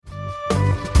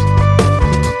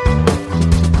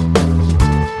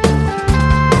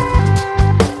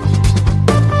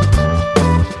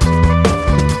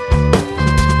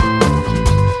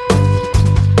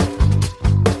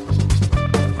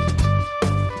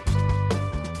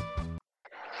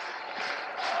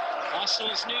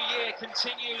Arsenal's new year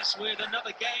continues with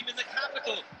another game in the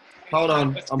capital. Hold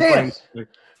on, I'm playing.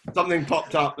 Something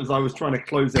popped up as I was trying to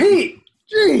close it. Pete!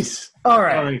 Jeez! All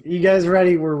right. Sorry. You guys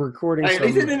ready? We're recording. Hey, at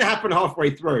least it didn't happen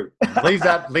halfway through. Leave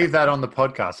that on the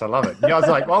podcast. I love it. You guys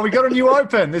are like, well, we got a new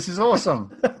open. This is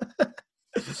awesome.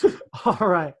 All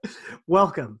right.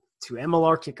 Welcome to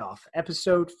MLR Kickoff,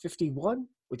 episode 51,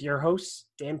 with your hosts,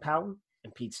 Dan Powell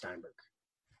and Pete Steinberg.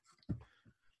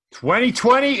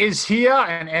 2020 is here,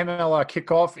 and MLR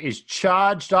Kickoff is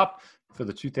charged up for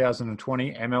the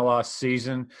 2020 MLR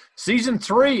season. Season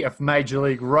 3 of Major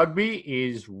League Rugby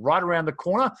is right around the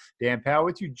corner. Dan Powell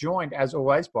with you, joined as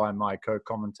always by my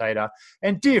co-commentator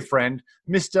and dear friend,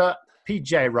 Mr.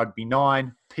 PJ Rugby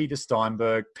 9, Peter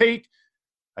Steinberg. Pete,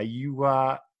 are you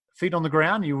feet on the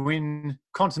ground? Are you in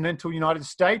continental United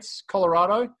States,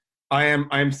 Colorado? I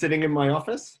am sitting in my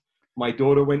office. My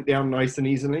daughter went down nice and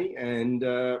easily, and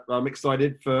I'm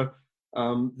excited for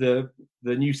the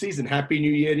new season. Happy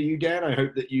New Year to you, Dan. I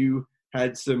hope that you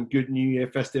had some good New Year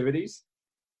festivities.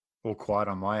 All quiet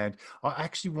on my end. I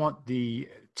actually want the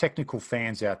technical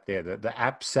fans out there, the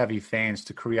app-savvy fans,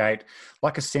 to create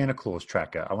like a Santa Claus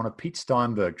tracker. I want a Pete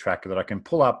Steinberg tracker that I can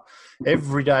pull up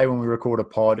every day when we record a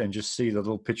pod and just see the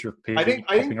little picture of Pete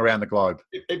popping around the globe.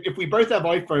 If we both have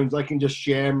iPhones, I can just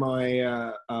share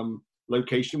my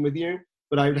location with you.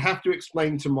 But I would have to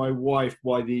explain to my wife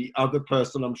why the other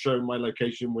person I'm showing my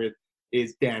location with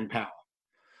is Dan Powell.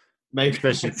 Maybe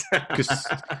especially because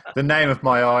the name of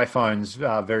my iPhone's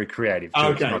very creative. Too.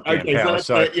 Okay,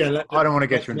 so I don't want to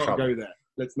get you in trouble.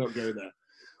 Let's not go there.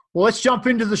 Well, let's jump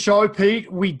into the show, Pete.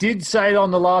 We did say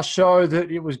on the last show that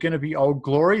it was going to be Old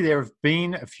Glory. There have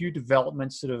been a few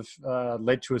developments that have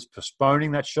led to us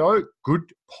postponing that show.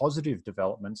 Good, positive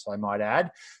developments, I might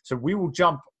add. So we will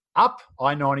jump up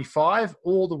I-95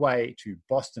 all the way to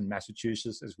Boston,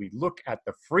 Massachusetts, as we look at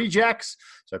the Free Jacks.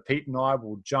 So Pete and I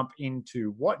will jump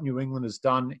into what New England has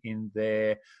done in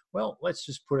their, well, let's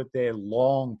just put it, their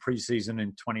long preseason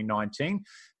in 2019.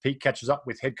 Pete catches up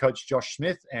with head coach Josh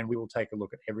Smith, and we will take a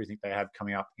look at everything they have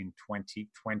coming up in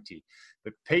 2020.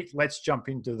 But Pete, let's jump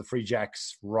into the Free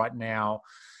Jacks right now.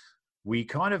 We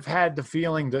kind of had the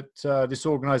feeling that this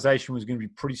organization was going to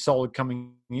be pretty solid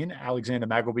coming in. Alexander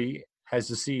Magleby has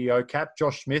the CEO cap.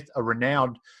 Josh Smith, a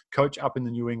renowned coach up in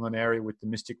the New England area with the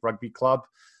Mystic Rugby Club.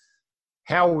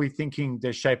 How are we thinking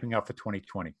they're shaping up for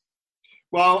 2020?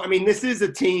 Well, I mean, this is a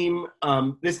team.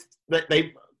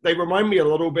 They remind me a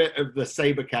little bit of the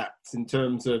Sabercats in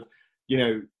terms of,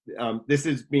 this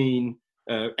has been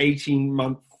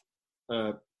 18-month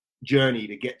journey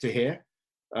to get to here.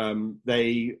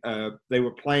 They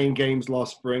were playing games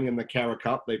last spring in the Cara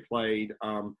Cup. They played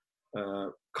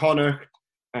Connacht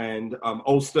and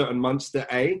Ulster and Munster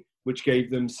A, which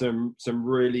gave them some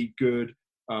really good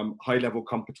high-level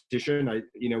competition.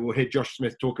 We'll hear Josh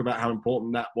Smith talk about how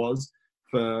important that was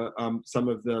for some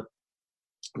of the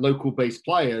local-based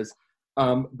players.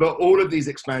 But all of these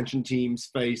expansion teams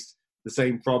face the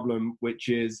same problem, which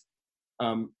is,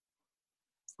 how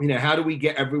do we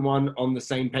get everyone on the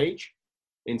same page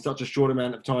in such a short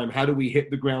amount of time? How do we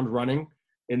hit the ground running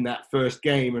in that first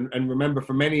game? And remember,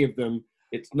 for many of them,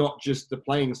 it's not just the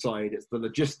playing side, it's the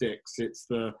logistics, it's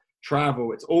the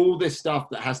travel, it's all this stuff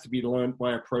that has to be learned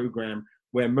by a program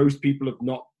where most people have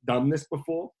not done this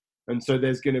before. And so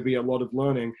there's going to be a lot of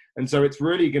learning. And so it's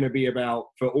really going to be about,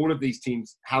 for all of these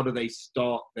teams, how do they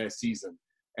start their season?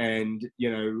 And,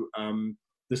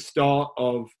 the start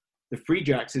of the Free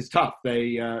Jacks is tough.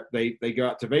 They go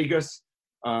out to Vegas.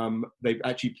 They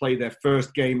actually play their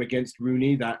first game against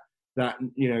Rooney, that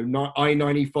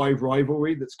I-95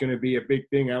 rivalry that's going to be a big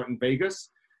thing out in Vegas.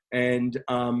 And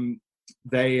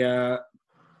they're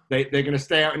going to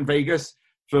stay out in Vegas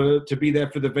to be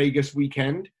there for the Vegas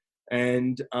weekend.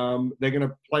 And they're going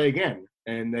to play again,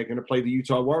 and they're going to play the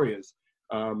Utah Warriors.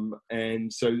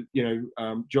 And so,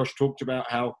 Josh talked about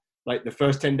how, like, the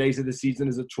first 10 days of the season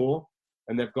is a tour,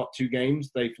 and they've got 2 games.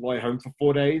 They fly home for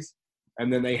 4 days,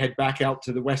 and then they head back out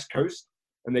to the West Coast,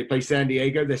 and they play San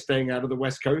Diego. They're staying out of the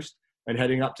West Coast and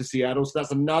heading up to Seattle. So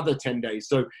that's another 10 days.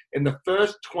 So in the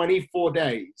first 24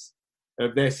 days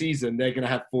of their season, they're going to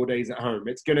have 4 days at home.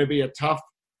 It's going to be a tough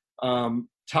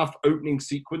opening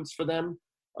sequence for them.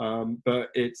 But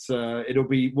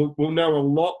we'll know a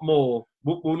lot more.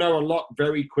 We'll know a lot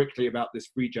very quickly about this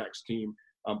Free Jacks team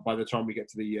by the time we get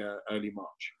to the early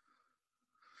March.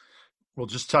 Well,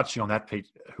 just touching on that, Pete,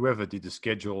 whoever did the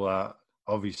schedule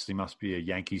obviously must be a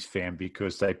Yankees fan,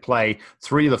 because they play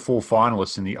 3 of the 4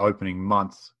 finalists in the opening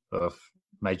month of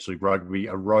Major League Rugby,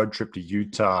 a road trip to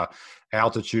Utah,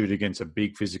 altitude against a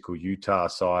big physical Utah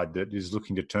side that is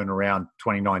looking to turn around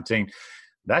 2019.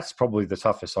 That's probably the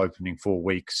toughest opening 4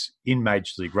 weeks in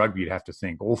Major League Rugby, you'd have to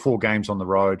think. All 4 games on the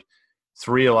road,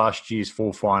 3 of last year's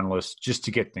 4 finalists, just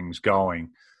to get things going.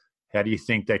 How do you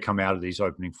think they come out of these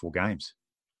opening 4 games?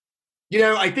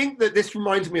 I think that this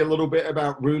reminds me a little bit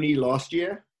about Rooney last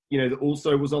year, that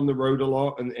also was on the road a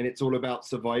lot, and it's all about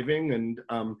surviving. And,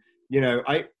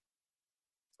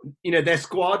 their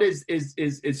squad is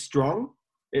strong.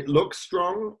 It looks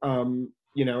strong.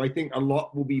 I think a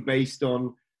lot will be based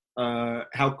on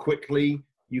how quickly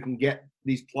you can get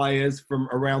these players from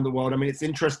around the world. I mean, it's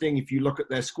interesting if you look at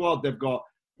their squad, they've got,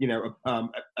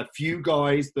 a few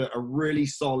guys that are really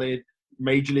solid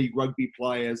Major League Rugby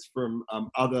players from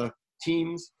other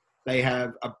teams. They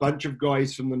have a bunch of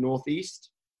guys from the Northeast.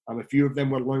 A few of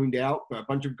them were loaned out, but a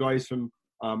bunch of guys from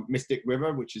Mystic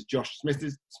River, which is Josh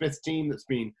Smith's team that's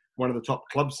been one of the top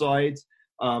club sides.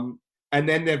 And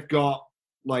then they've got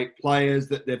like players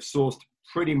that they've sourced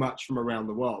pretty much from around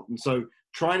the world. And so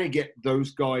trying to get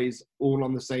those guys all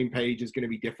on the same page is going to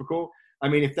be difficult. I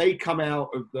mean, if they come out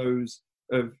of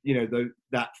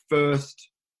that first,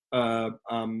 that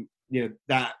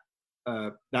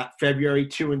February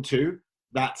 2-2,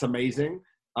 that's amazing.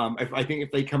 I think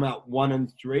if they come out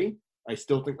 1-3, I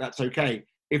still think that's okay.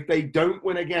 If they don't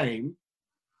win a game,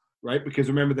 right? Because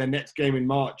remember their next game in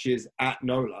March is at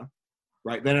NOLA,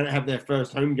 right? They don't have their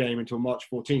first home game until March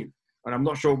 14th. And I'm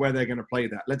not sure where they're going to play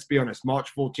that. Let's be honest, March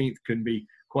 14th can be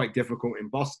quite difficult in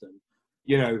Boston.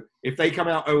 If they come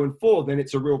out 0-4, then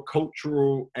it's a real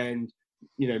cultural and,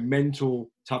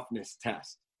 mental toughness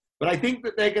test. But I think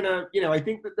that they're going to, I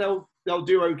think that they'll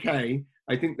do okay.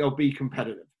 I think they'll be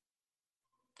competitive.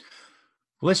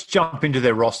 Let's jump into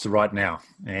their roster right now,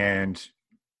 and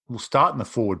we'll start in the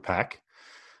forward pack.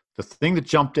 The thing that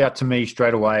jumped out to me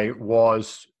straight away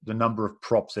was the number of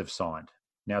props they've signed.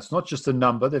 Now, it's not just a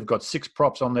number. They've got 6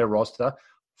 props on their roster.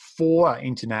 4 are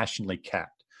internationally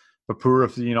capped. Papura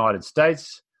for the United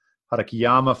States,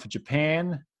 Harakiyama for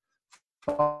Japan,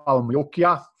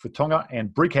 Faumuokia for Tonga,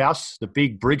 and Brighouse, the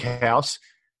big Brighouse,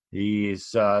 he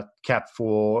is capped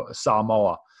for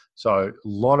Samoa. So a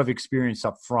lot of experience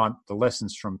up front. The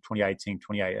lessons from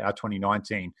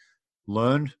 2019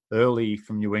 learned early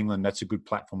from New England. That's a good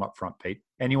platform up front, Pete.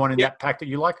 Anyone in that pack that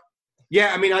you like?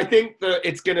 Yeah, I mean, I think that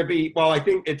it's going to be, I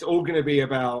think it's all going to be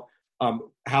about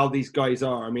how these guys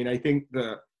are. I mean, I think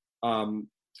that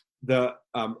the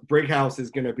Brighouse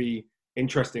is going to be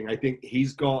interesting. I think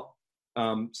he's got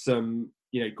some,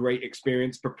 great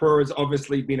experience. Papura's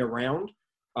obviously been around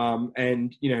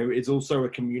and, is also a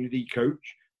community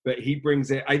coach, but he brings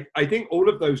it. I think all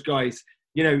of those guys,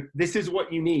 this is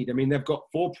what you need. I mean, they've got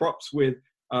 4 props with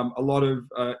a lot of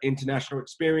international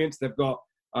experience. They've got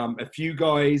a few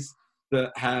guys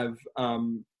that have,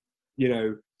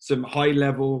 some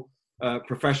high-level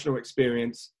professional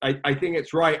experience. I think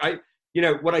it's right.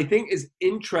 What I think is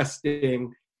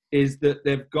interesting is that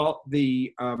they've got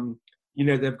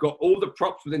they've got all the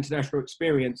props with international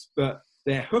experience, but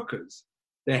their hookers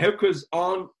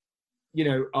aren't,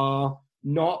 are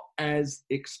not as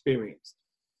experienced,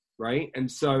 right? And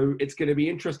so it's going to be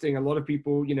interesting. A lot of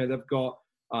people, they've got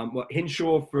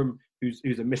Hinshaw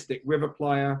who's a Mystic River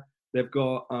player. They've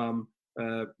got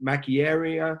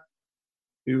Macieria,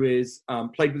 who is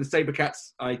played with the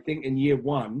Sabercats, I think, in year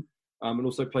 1, and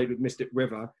also played with Mystic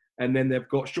River. And then they've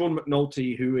got Sean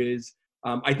McNulty, who is,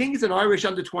 I think he's an Irish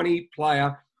under-20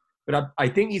 player, but I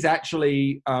think he's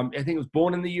actually, I think he was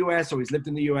born in the US or he's lived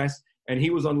in the US, and he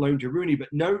was on loan to Rooney. But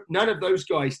none of those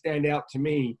guys stand out to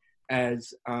me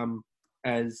as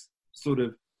sort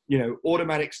of,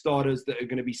 automatic starters that are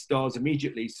going to be stars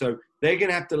immediately. So they're going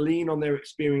to have to lean on their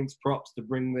experienced props to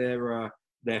bring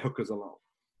their hookers along.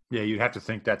 Yeah, you'd have to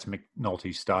think that's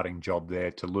McNulty's starting job there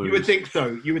to lose. You would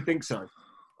think so.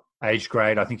 Age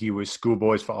grade, I think he was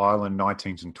schoolboys for Ireland,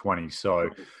 19s and 20s. So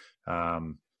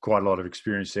quite a lot of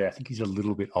experience there. I think he's a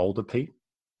little bit older, Pete.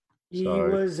 He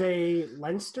was a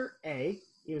Leinster A.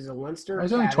 He was a Leinster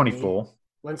He's Academy, only 24.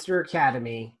 Leinster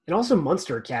Academy, and also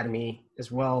Munster Academy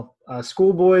as well.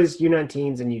 Schoolboys,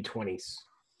 U19s, and U20s.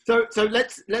 So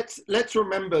let's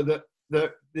remember that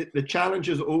the challenge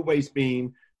has always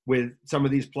been with some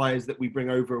of these players that we bring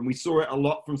over, and we saw it a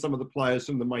lot from some of the players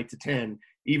from the Mitre 10,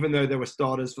 even though they were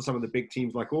starters for some of the big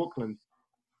teams like Auckland.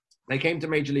 They came to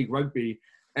Major League Rugby,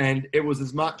 and it was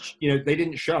as much, they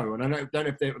didn't show. And I don't know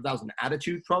if that was an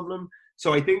attitude problem.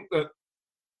 So I think that,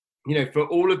 for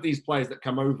all of these players that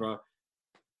come over,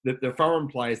 the foreign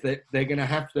players, they're going to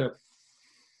have to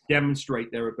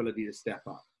demonstrate their ability to step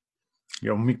up.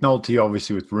 Yeah, McNulty,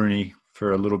 obviously, with Rooney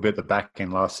for a little bit, the back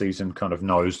end last season, kind of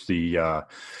knows the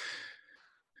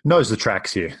knows the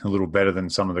tracks here a little better than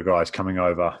some of the guys coming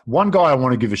over. One guy I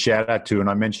want to give a shout out to, and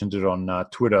I mentioned it on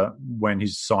Twitter when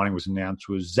his signing was announced,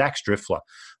 was Zach Striffler,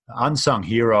 unsung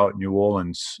hero at New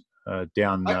Orleans.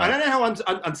 Down. I don't know how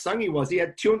unsung he was. He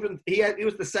had 200. He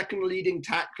was the second leading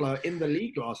tackler in the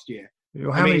league last year.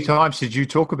 How many times did you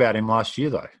talk about him last year,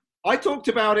 though? I talked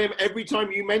about him every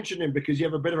time you mentioned him because you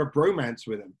have a bit of a bromance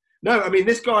with him. No, I mean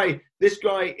this guy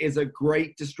is a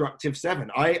great destructive seven.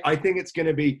 I think it's going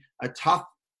to be a tough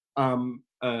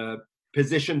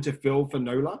position to fill for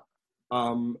Nola.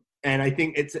 And I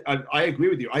think I agree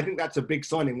with you. I think that's a big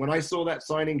signing. When I saw that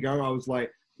signing go, I was like,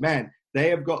 man, they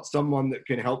have got someone that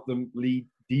can help them lead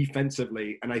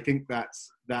defensively. And I think that's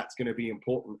going to be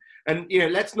important. And,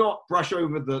 let's not brush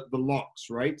over the locks,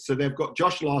 right? So they've got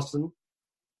Josh Lawson,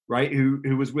 right, who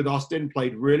was with Austin,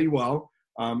 played really well,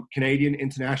 Canadian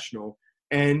international.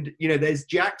 And, there's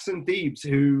Jackson Thebes,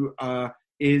 who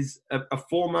is a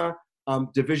former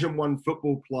Division I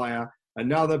football player,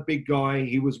 another big guy.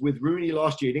 He was with Rooney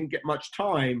last year. He didn't get much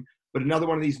time, but another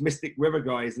one of these Mystic River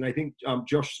guys. And I think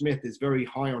Josh Smith is very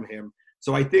high on him.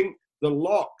 So I think the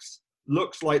locks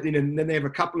looks like, and then they have a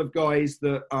couple of guys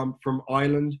that from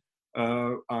Ireland,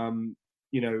 McCusker,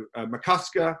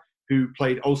 who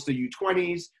played Ulster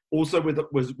U20s, also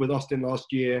was with Austin last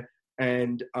year,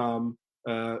 and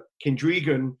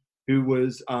Kindregan, who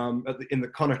was in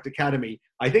the Connacht Academy.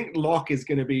 I think lock is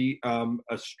going to be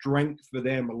a strength for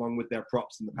them along with their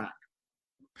props in the pack.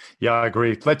 Yeah, I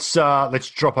agree. Let's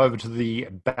drop over to the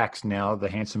backs now, the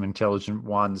handsome, intelligent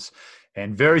ones,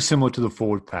 and very similar to the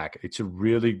forward pack. It's a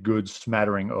really good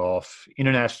smattering of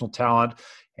international talent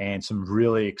and some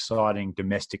really exciting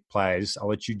domestic players. I'll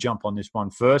let you jump on this one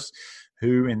first.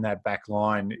 Who in that back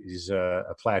line is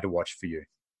a player to watch for you?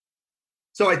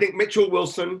 So I think Mitchell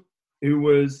Wilson, who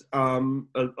was a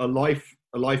life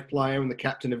player and the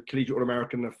captain of Collegiate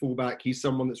All-American, a fullback. He's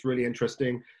someone that's really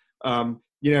interesting. A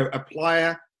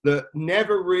player that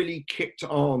never really kicked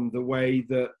on the way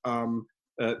that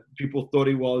people thought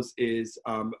he was is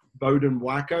Bowden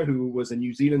Waka, who was a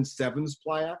New Zealand Sevens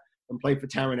player and played for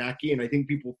Taranaki. And I think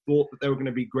people thought that there were going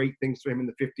to be great things for him in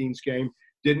the 15s game.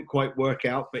 Didn't quite work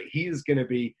out, but he is going to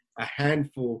be a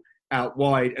handful out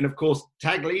wide. And of course,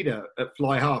 tag leader at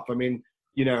fly half. I mean,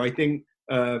 I think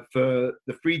for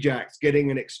the Free Jacks,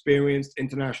 getting an experienced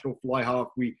international fly half,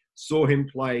 we saw him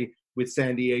play with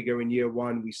San Diego in year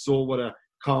one. We saw what a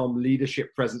calm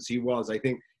leadership presence he was. I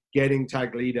think getting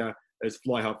tag leader as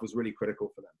fly half was really critical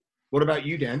for them. What about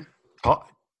you, Dan?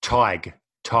 Tig,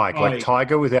 like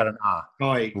tiger without an R.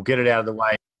 Tig. We'll get it out of the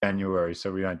way in January,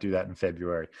 so we don't do that in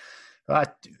February.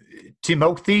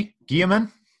 Timothy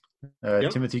Guillermin.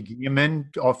 Timothy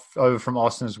Guillermin over from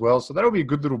Austin as well. So that'll be a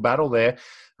good little battle there.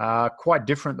 Quite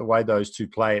different the way those two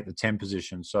play at the 10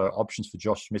 position. So options for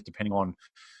Josh Smith depending on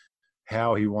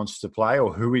how he wants to play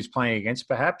or who he's playing against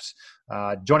perhaps.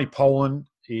 Johnny Poland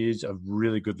is a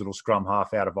really good little scrum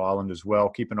half out of Ireland as well.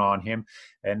 Keep an eye on him.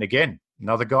 And again,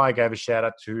 another guy I gave a shout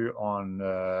out to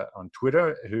on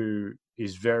Twitter who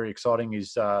is very exciting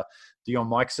is Dion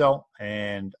Mikesell,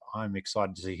 and I'm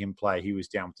excited to see him play. He was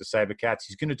down with the Sabercats.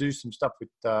 He's going to do some stuff with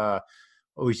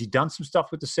has he done some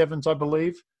stuff with the Sevens, I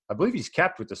believe? I believe he's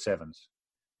capped with the Sevens.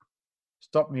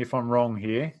 Stop me if I'm wrong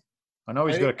here. I know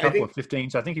he's got a couple of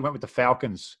 15s. I think he went with the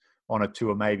Falcons on a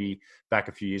tour maybe back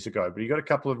a few years ago, but he got a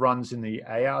couple of runs in the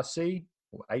ARC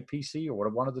or APC or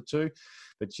one of the two.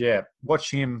 But yeah,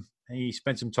 watch him. He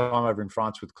spent some time over in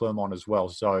France with Clermont as well.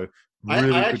 So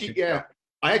really I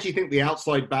actually think the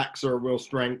outside backs are a real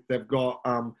strength. They've got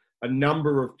a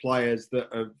number of players that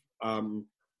have,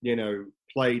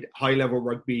 played high-level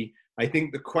rugby. I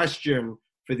think the question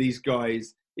for these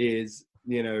guys is,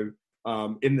 in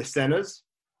the centres.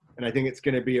 And I think it's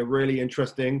going to be a really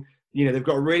interesting, they've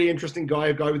got a really interesting guy,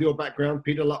 a guy with your background,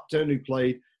 Peter Lupton, who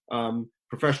played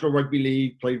professional rugby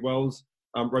league, played Wales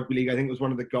rugby league. I think was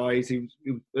one of the guys. He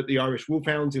was at the Irish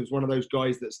Wolfhounds. He was one of those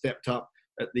guys that stepped up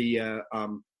at the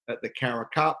Cara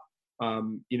Cup.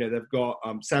 They've got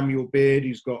Samuel Beard,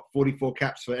 who's got 44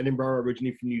 caps for Edinburgh,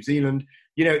 originally from New Zealand.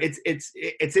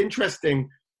 It's interesting.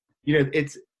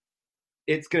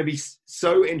 It's going to be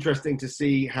so interesting to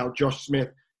see how Josh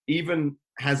Smith even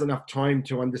has enough time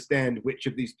to understand which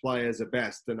of these players are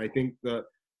best. And I think that,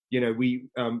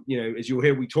 as you'll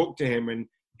hear, we talk to him and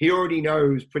he already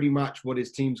knows pretty much what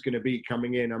his team's going to be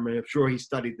coming in. I mean, I'm sure he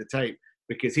studied the tape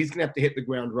because he's going to have to hit the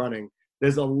ground running.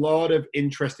 There's a lot of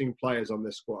interesting players on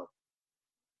this squad.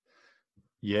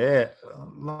 Yeah,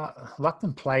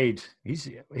 Lupton played. He's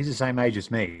the same age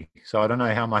as me, so I don't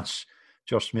know how much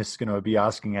Josh Smith's going to be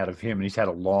asking out of him. And he's had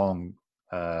a long,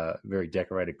 very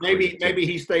decorated career. Maybe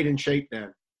he stayed in shape now.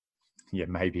 Yeah,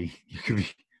 maybe. You could be.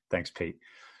 Thanks, Pete.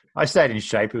 I stayed in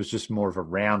shape. It was just more of a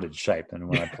rounded shape than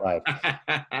when I played.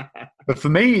 But for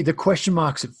me, the question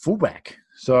mark's at fullback.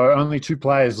 So only 2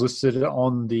 players listed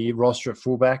on the roster at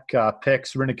fullback.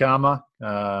 Pex Rinakama,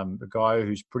 a guy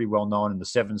who's pretty well known in the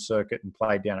Seven Circuit and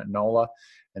played down at NOLA.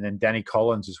 And then Danny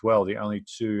Collins as well, the only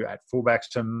 2 at fullback.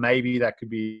 So maybe that could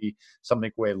be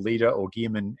something where Leader or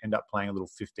Gearman end up playing a little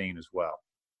 15 as well.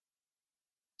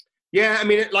 Yeah, I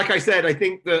mean, like I said, I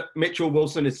think that Mitchell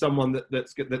Wilson is someone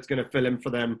that's going to fill in for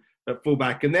them at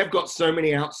fullback. And they've got so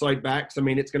many outside backs. I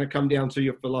mean, it's going to come down to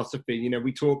your philosophy. You know,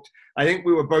 we talked, I think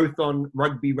we were both on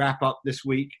Rugby Wrap Up this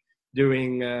week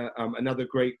doing another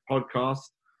great podcast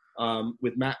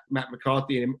with Matt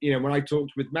McCarthy. And, you know, when I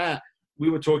talked with Matt, we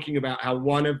were talking about how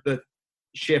one of the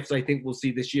shifts I think we'll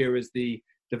see this year is the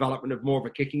development of more of a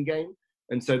kicking game.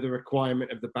 And so the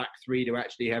requirement of the back 3 to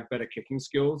actually have better kicking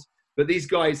skills. But these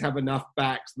guys have enough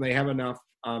backs and they have enough,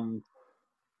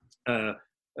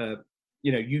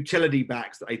 utility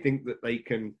backs that I think that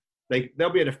they'll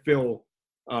be able to fill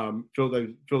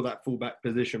that fullback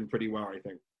position pretty well, I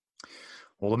think.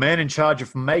 Well, the man in charge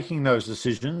of making those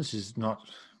decisions is not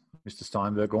Mr.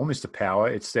 Steinberg or Mr. Power.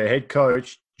 It's their head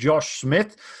coach, Josh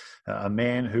Smith, a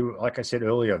man who, like I said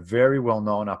earlier, very well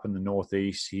known up in the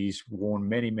Northeast. He's worn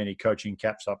many, many coaching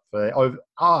caps up there.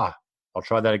 I'll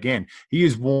try that again. He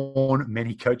has worn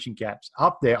many coaching caps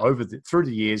up there through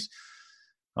the years.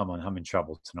 I'm in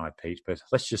trouble tonight, Pete, but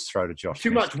let's just throw to Josh.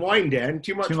 Too much wine, Dan.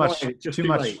 Too much wine. It's just too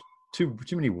late. Too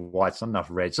many whites, not enough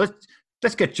reds.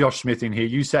 Let's get Josh Smith in here.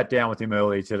 You sat down with him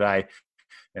earlier today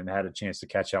and had a chance to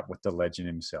catch up with the legend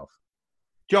himself.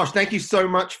 Josh, thank you so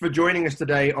much for joining us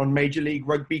today on Major League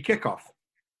Rugby Kickoff.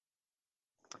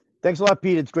 Thanks a lot,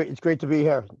 Pete. It's great to be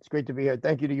here. It's great to be here.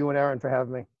 Thank you to you and Aaron for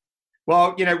having me.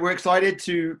 Well, you know, we're excited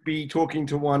to be talking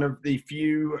to one of the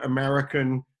few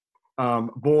American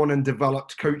born and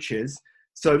developed coaches.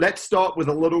 So let's start with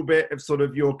a little bit of sort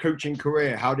of your coaching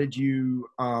career. How did you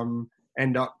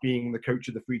end up being the coach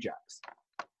of the Free Jacks?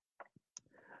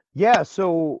 Yeah,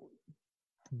 so,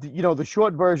 the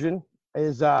short version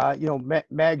is,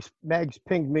 Mags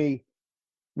pinged me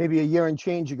maybe a year and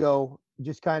change ago,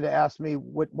 just kind of asked me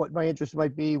what my interest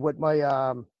might be, what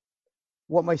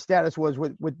my status was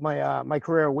with my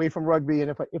career away from rugby,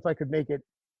 and if I could make it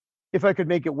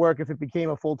work, if it became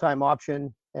a full-time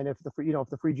option, and if the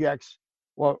Free Jacks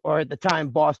or at the time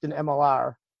Boston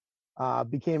MLR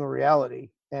became a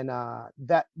reality, and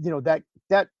that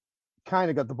kind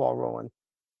of got the ball rolling.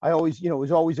 I always, it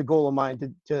was always a goal of mine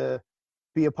to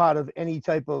be a part of any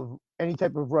type of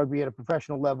rugby at a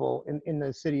professional level in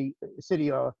the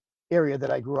city or area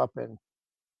that I grew up in.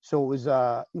 So it was,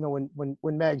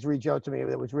 when Mags reached out to me,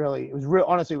 it was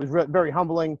very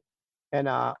humbling. And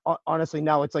honestly,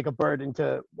 now it's like a burden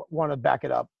to want to back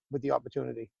it up with the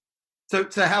opportunity. So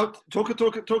talk us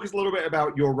a little bit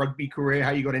about your rugby career, how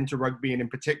you got into rugby, and in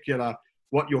particular,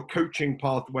 what your coaching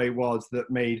pathway was that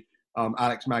made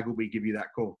Alex Magleby give you that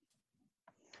call.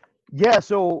 Yeah,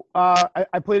 so I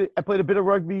played a bit of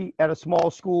rugby at a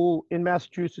small school in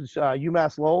Massachusetts,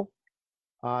 UMass Lowell.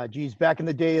 Back in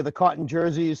the day of the cotton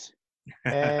jerseys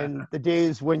and the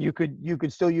days when you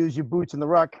could still use your boots in the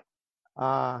ruck.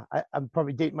 I'm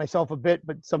probably dating myself a bit,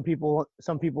 but some people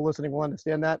listening will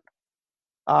understand that.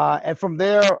 And from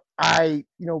there, I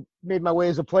made my way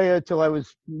as a player till I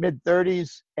was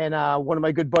mid-30s. And one of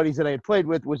my good buddies that I had played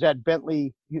with was at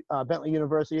Bentley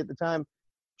University at the time,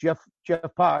 Jeff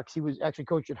Parks. He was actually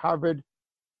coached at Harvard.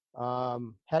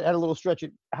 Had a little stretch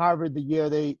at Harvard the year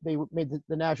they made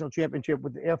the national championship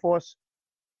with the Air Force,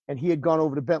 and he had gone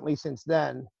over to Bentley since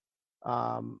then,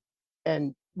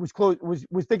 and was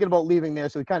thinking about leaving there.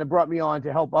 So he kind of brought me on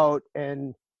to help out.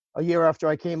 And a year after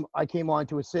I came on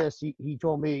to assist, he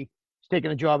told me he's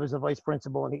taking a job as a vice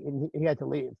principal, and he had to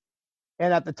leave.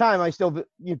 And at the time,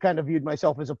 you kind of viewed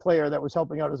myself as a player that was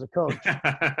helping out as a coach.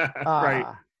 Right.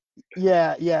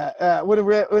 Yeah.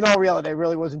 In all reality, I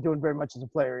really wasn't doing very much as a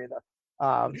player either.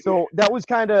 So that was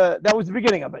the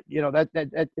beginning of it.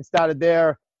 That it started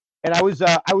there, and I was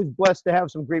blessed to have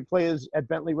some great players at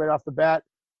Bentley right off the bat.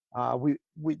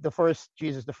 The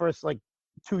first like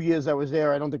 2 years I was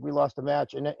there, I don't think we lost a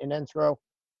match in Enscrow,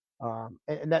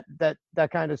 and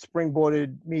that kind of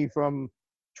springboarded me from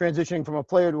transitioning from a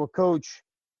player to a coach.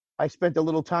 I spent a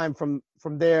little time from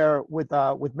there with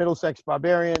Middlesex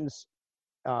Barbarians.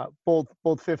 Both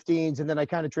 15s, and then I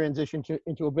kind of transitioned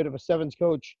into a bit of a sevens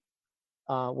coach,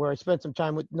 where I spent some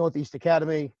time with Northeast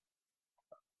Academy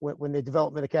when the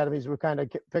development academies were kind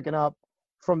of picking up.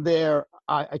 From there,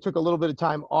 I took a little bit of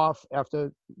time off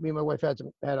after me and my wife had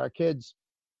our kids,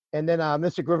 and then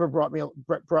Mystic River brought me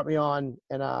on,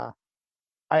 and I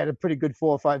had a pretty good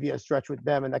 4 or 5 year stretch with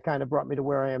them, and that kind of brought me to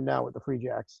where I am now with the Free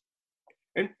Jacks.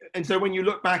 And so when you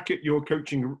look back at your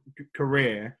coaching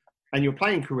career and your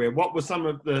playing career, what were some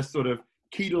of the sort of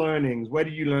key learnings? Where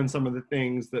did you learn some of the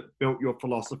things that built your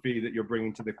philosophy that you're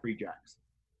bringing to the Free Jacks?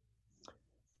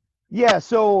 Yeah,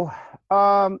 so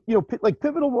like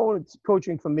pivotal moments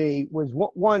coaching for me was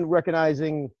one,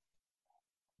 recognizing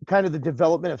kind of the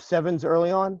development of sevens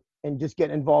early on and just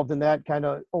getting involved in that, kind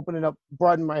of opening up,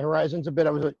 broadening my horizons a bit.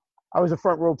 I was a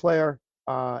front row player,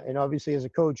 and obviously as a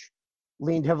coach,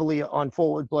 leaned heavily on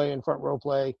forward play and front row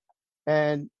play,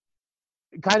 and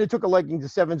kind of took a liking to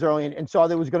sevens early and saw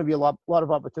there was going to be a lot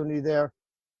of opportunity there.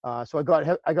 So I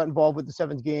got involved with the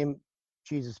sevens game,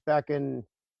 back in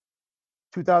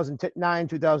 2009,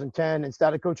 2010, and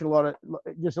started coaching a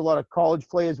lot of college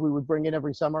players we would bring in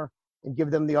every summer and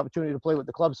give them the opportunity to play with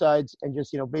the club sides and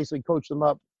just, basically coach them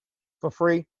up for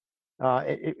free,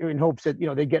 in hopes that,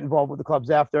 they get involved with the clubs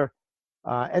after.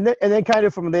 And then kind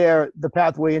of from there, the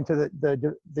pathway into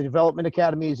the development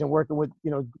academies and working with,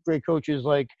 great coaches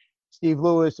like Steve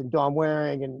Lewis and Don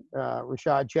Waring and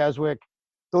Rashad Chaswick.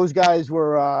 Those guys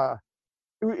were,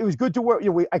 it was good to work.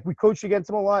 We coached against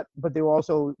them a lot, but they were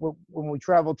also, when we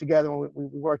traveled together, when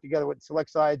we worked together with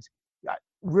select sides, I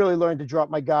really learned to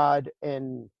drop my guard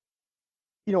and,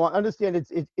 I understand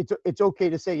it's okay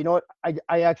to say,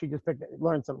 I actually just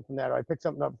learned something from that, or I picked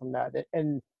something up from that.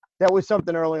 And that was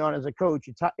something early on as a coach.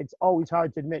 It's always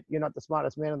hard to admit you're not the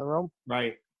smartest man in the room.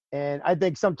 Right. And I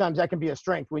think sometimes that can be a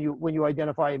strength when you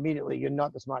identify immediately you're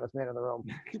not the smartest man in the room.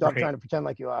 Stop trying to pretend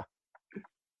like you are.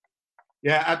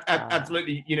 Yeah,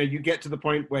 absolutely. You get to the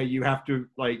point where you have to,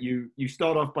 you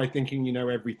start off by thinking you know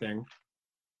everything,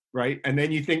 right? And then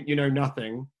you think you know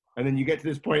nothing. And then you get to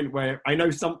this point where I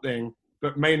know something,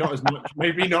 but maybe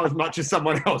not as much as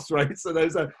someone else, right? So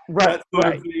there's that's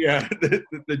sort of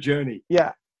the journey.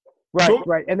 Yeah,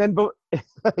 right. And then,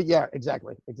 yeah,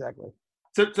 exactly.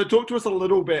 So talk to us a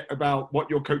little bit about what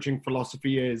your coaching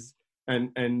philosophy is, and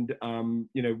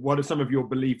what are some of your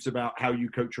beliefs about how you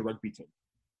coach a rugby team?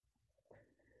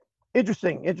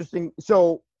 Interesting.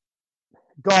 So,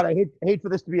 God, I hate for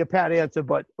this to be a pat answer,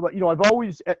 but I've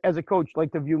always, as a coach,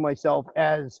 like to view myself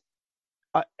as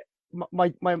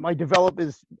my develop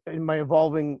is and my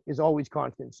evolving is always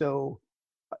constant. So,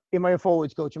 am I a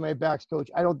forwards coach? Am I a backs coach?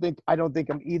 I don't think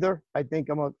I'm either. I think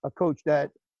I'm a coach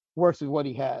that works with what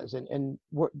he has and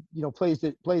plays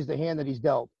the hand that he's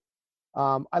dealt.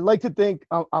 I like to think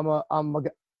I'm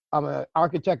an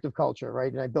architect of culture,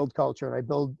 right? And I build culture and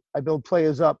I build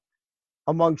players up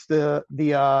amongst the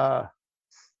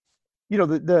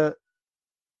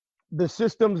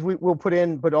systems we'll put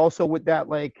in, but also with that,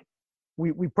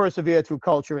 we persevere through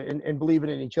culture and believing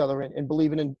in each other and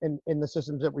believing in the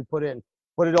systems that we put in.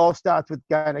 But it all starts with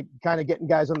kind of getting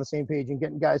guys on the same page and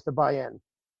getting guys to buy in.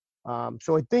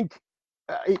 So I think,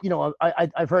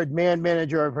 I've heard man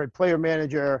manager, I've heard player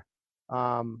manager,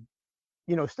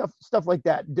 stuff like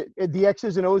that. The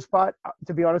X's and O's part,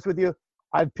 to be honest with you,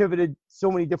 I've pivoted so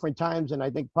many different times, and I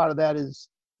think part of that is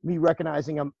me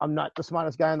recognizing I'm not the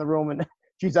smartest guy in the room. And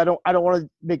geez, I don't want to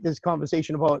make this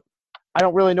conversation about I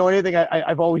don't really know anything.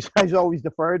 I've always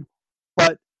deferred,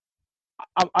 but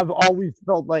I've always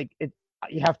felt like it.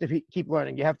 You have to keep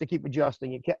learning. You have to keep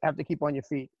adjusting. You have to keep on your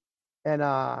feet. And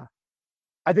I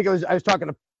think I was talking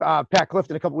to Pat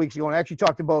Clifton a couple weeks ago, and I actually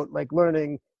talked about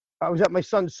learning. I was at my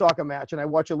son's soccer match, and I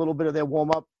watched a little bit of their warm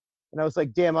up, and I was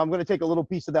like, "Damn, I'm going to take a little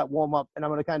piece of that warm up, and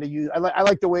I'm going to kind of use." I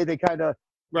like the way they kind of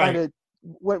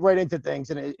went right into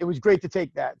things, and it was great to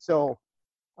take that. So,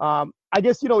 I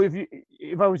guess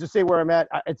if I was to say where I'm at,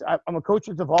 I'm a coach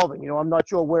that's evolving. I'm not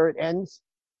sure where it ends,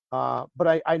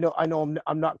 but I know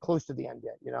I'm not close to the end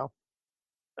yet.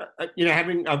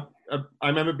 I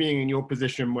remember being in your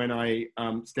position when I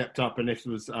stepped up, and this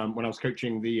was when I was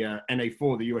coaching the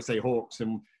NA4, the USA Hawks,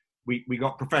 and we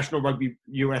got professional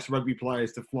US rugby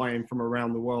players to fly in from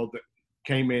around the world that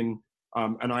came in,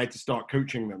 and I had to start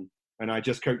coaching them. And I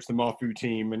just coached the Marfu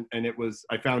team, and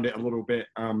I found it a little bit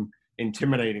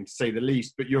intimidating, to say the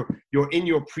least. But you're in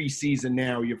your preseason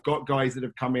now. You've got guys that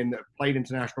have come in that have played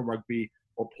international rugby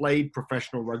or played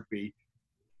professional rugby.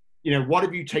 What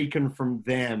have you taken from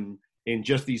them in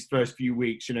just these first few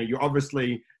weeks? You're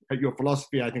obviously, your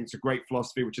philosophy, I think it's a great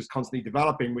philosophy, which is constantly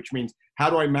developing, which means how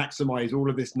do I maximize all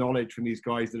of this knowledge from these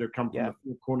guys that have come from the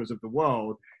four corners of the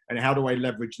world, and how do I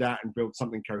leverage that and build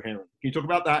something coherent? Can you talk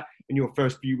about that in your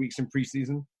first few weeks in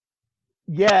preseason?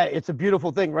 Yeah, it's a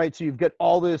beautiful thing, right? So you've got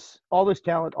all this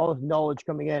talent, all this knowledge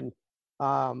coming in,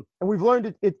 and we've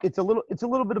learned it's a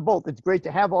little bit of both. It's great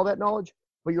to have all that knowledge,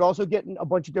 but you're also getting a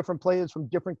bunch of different players from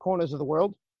different corners of the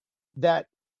world that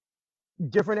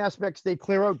different aspects they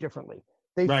clear out differently.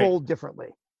 They fold differently.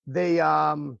 They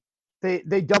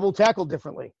double tackle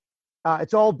differently.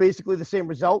 It's all basically the same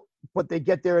result, but they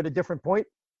get there at a different point.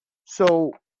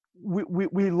 So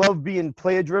we love being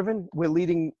player driven. We're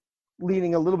leaning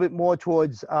a little bit more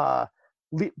towards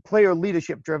player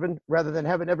leadership driven, rather than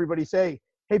having everybody say,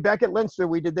 "Hey, back at Leinster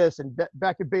we did this, and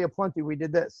back at Bay of Plenty we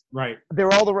did this." Right.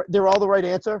 They're all the right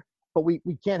answer, but we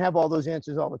can't have all those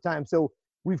answers all the time. So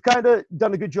we've kind of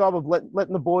done a good job of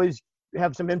letting the boys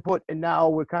have some input, and now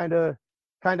we're kind of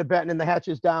battening the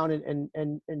hatches down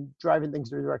and driving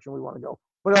things in the direction we want to go.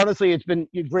 But honestly, it's been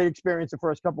a great experience the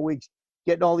first couple of weeks,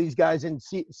 getting all these guys in,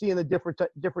 seeing the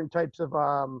different types of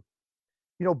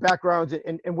backgrounds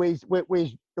and ways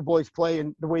the boys play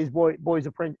and the ways boys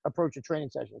approach the training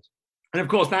sessions. And of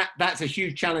course, that's a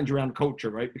huge challenge around culture,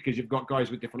 right? Because you've got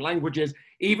guys with different languages.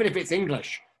 Even if it's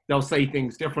English, they'll say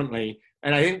things differently.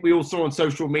 And I think we all saw on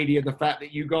social media the fact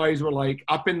that you guys were like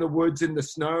up in the woods in the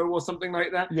snow or something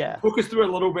like that. Yeah. Talk us through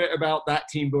a little bit about that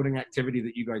team building activity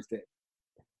that you guys did.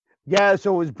 Yeah,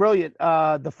 so it was brilliant.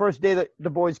 The first day that the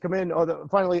boys come in,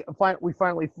 we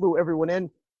finally flew everyone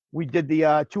in. We did the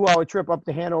 2-hour trip up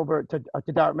to Hanover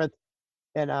to Dartmouth,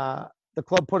 and the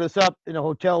club put us up in a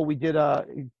hotel. We did a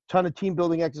ton of team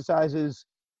building exercises.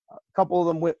 A couple of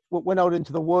them went out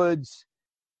into the woods,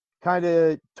 kind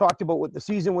of talked about what the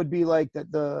season would be like,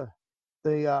 that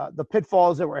the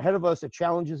pitfalls that were ahead of us, the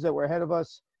challenges that were ahead of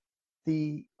us,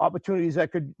 the opportunities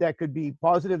that could be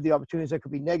positive, the opportunities that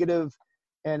could be negative,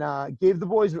 and gave the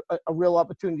boys a real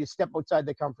opportunity to step outside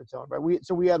their comfort zone. Right.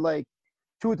 We had like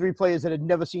 2 or 3 players that had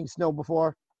never seen snow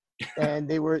before, and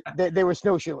they were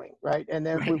snowshoeing. Right. And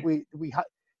then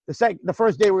the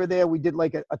first day we were there, we did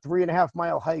like a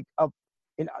 3.5-mile hike up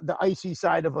in the icy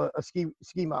side of a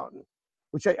ski mountain,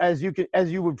 which as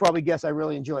you would probably guess, I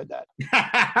really enjoyed that.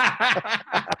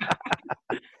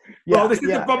 Well, this is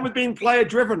the problem with being player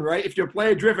driven, right? If you're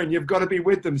player driven, you've got to be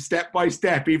with them step by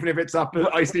step, even if it's up an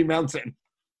icy mountain.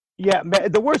 Yeah,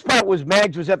 the worst part was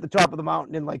Mags was at the top of the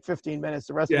mountain in like 15 minutes.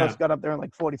 The rest of us got up there in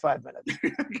like 45 minutes.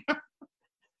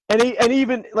 and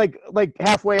even like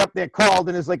halfway up there called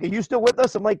and is like, "Are you still with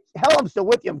us?" I'm like, "Hell, I'm still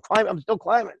with you. I'm still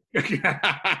climbing."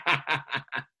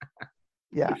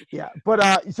 Yeah.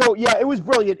 But so it was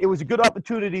brilliant. It was a good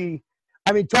opportunity.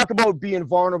 I mean, talk about being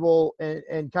vulnerable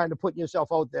and kind of putting yourself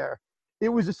out there. It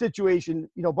was a situation,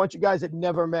 a bunch of guys that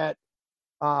never met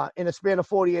in a span of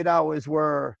 48 hours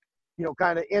were,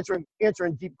 kind of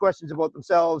answering deep questions about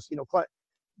themselves,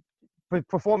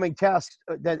 performing tasks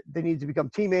that they need to become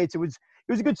teammates. It was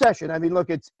a good session. I mean, look,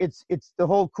 it's the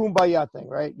whole kumbaya thing,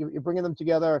 right? You're bringing them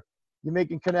together, you're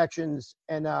making connections,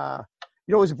 and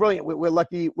it was brilliant. We're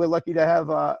lucky to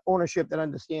have ownership that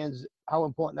understands how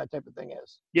important that type of thing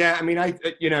is. Yeah, I mean,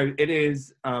 it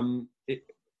is.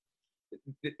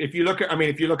 If you look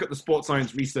at the sports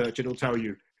science research, it'll tell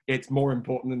you it's more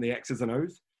important than the X's and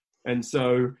O's. And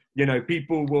so,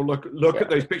 people will look at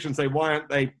those pictures and say, why aren't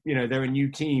they, they're a new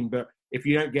team. But if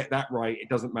you don't get that right, it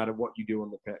doesn't matter what you do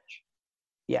on the pitch.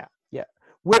 Yeah.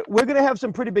 We're going to have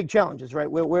some pretty big challenges, right?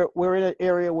 We're in an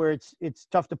area where it's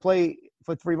tough to play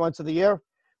for 3 months of the year.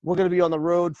 We're going to be on the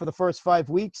road for the first 5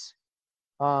 weeks.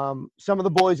 Some of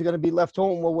the boys are going to be left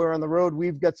home while we're on the road.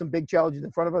 We've got some big challenges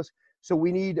in front of us. So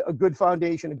we need a good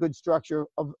foundation, a good structure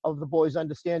of the boys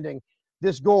understanding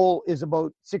this goal is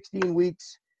about 16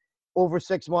 weeks over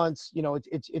 6 months.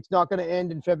 It's not going to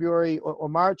end in February or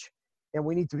March, and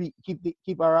we need to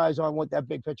keep our eyes on what that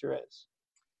big picture is.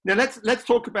 Now let's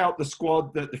talk about the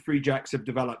squad that the Free Jacks have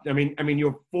developed. I mean,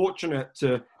 you're fortunate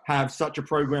to have such a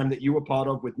program that you were part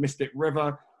of with Mystic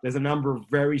River. There's a number of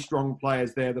very strong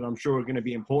players there that I'm sure are going to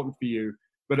be important for you,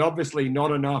 but obviously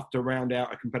not enough to round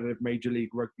out a competitive Major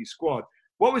League Rugby squad.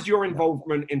 What was your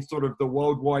involvement in sort of the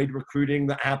worldwide recruiting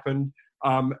that happened?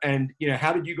 And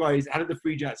how did the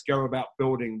Free Jacks go about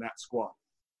building that squad?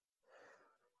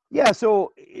 Yeah,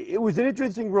 so it was an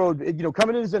interesting road.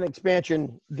 Coming in as an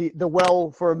expansion, the well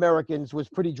for Americans was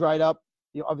pretty dried up.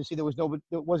 Obviously there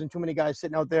wasn't too many guys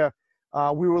sitting out there.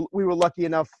 We were lucky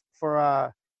enough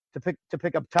to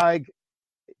pick up Tig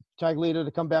Leader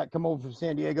to come over from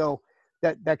San Diego.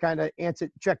 That kind of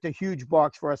checked a huge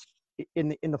box for us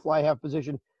in the fly half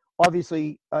position.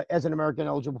 Obviously, as an American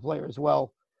eligible player as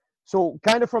well. So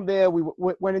kind of from there, we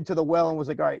went into the well and was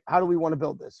like, all right, how do we want to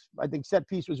build this? I think set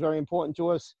piece was very important to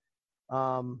us.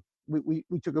 We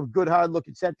took a good hard look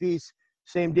at set piece.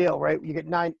 Same deal, right? You get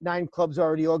nine clubs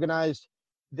already organized.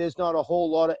 There's not a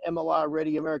whole lot of MLR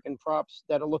ready American props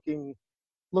that are looking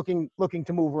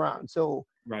to move around. So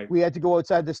right. We had to go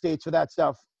outside the States for that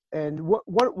stuff. And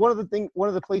one of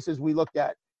the places we looked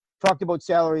at, talked about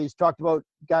salaries, talked about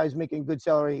guys making good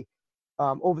salary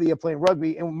over the year playing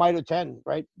rugby, and Mitre 10,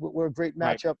 right? We're a great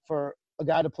matchup for a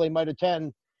guy to play Mitre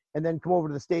 10 and then come over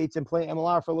to the States and play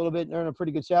MLR for a little bit and earn a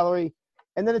pretty good salary.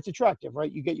 And then it's attractive,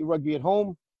 right? You get your rugby at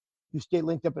home, you stay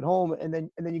linked up at home, and then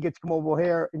you get to come over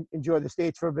here and enjoy the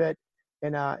States for a bit.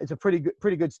 And it's a pretty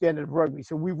good standard of rugby.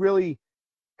 So we really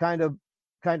kind of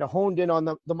honed in on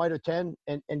the Mitre 10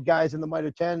 and guys in the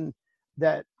Mitre 10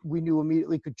 that we knew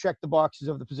immediately could check the boxes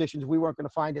of the positions we weren't going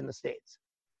to find in the States.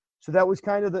 So that was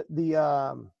kind of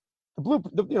the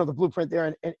blueprint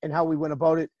there and how we went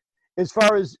about it. As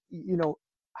far as,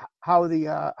 how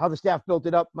the staff built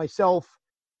it up, myself,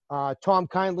 Tom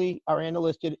Kindly, our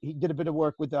analyst, he did a bit of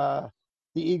work with the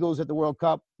Eagles at the World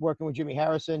Cup, working with Jimmy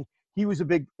Harrison. He was a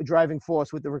big driving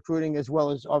force with the recruiting, as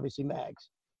well as obviously Mags.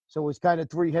 So it was kind of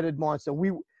three-headed monster.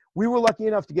 We were lucky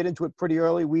enough to get into it pretty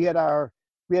early. We had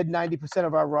 90%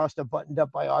 of our roster buttoned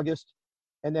up by August,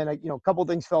 and then a couple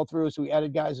things fell through, so we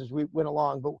added guys as we went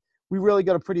along. But we really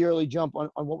got a pretty early jump on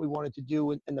what we wanted to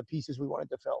do and the pieces we wanted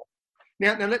to fill.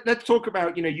 Now let's talk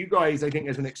about, you guys, I think,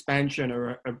 as an expansion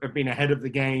or have been ahead of the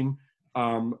game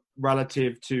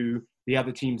relative to the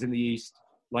other teams in the East,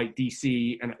 like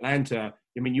DC and Atlanta.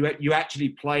 I mean, you actually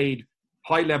played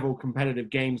high-level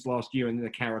competitive games last year in the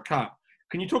Cara Cup.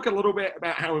 Can you talk a little bit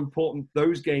about how important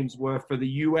those games were for the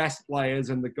U.S. players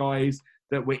and the guys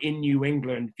that were in New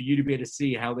England for you to be able to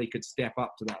see how they could step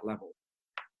up to that level?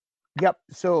 Yep.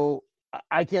 So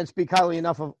I can't speak highly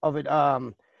enough of it.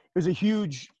 It was a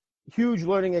huge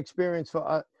learning experience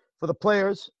for the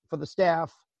players, for the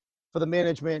staff, for the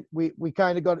management. We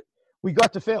got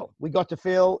to fail. We got to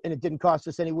fail, and it didn't cost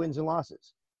us any wins and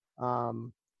losses.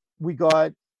 We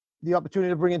got the opportunity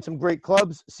to bring in some great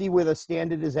clubs, see where the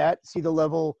standard is at, see the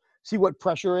level, see what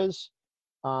pressure is,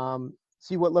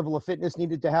 see what level of fitness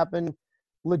needed to happen.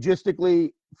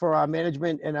 Logistically, for our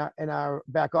management and our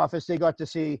back office, they got to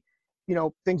see,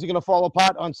 things are going to fall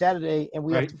apart on Saturday, and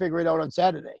we have to figure it out on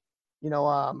Saturday.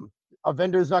 A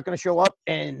vendor's not going to show up,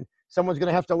 and someone's going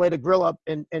to have to light a grill up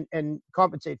and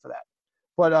compensate for that.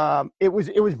 But it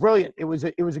was brilliant. It was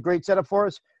a great setup for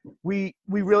us. We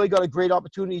really got a great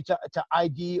opportunity to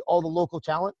ID all the local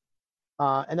talent,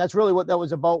 and that's really what that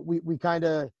was about. We kind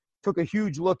of took a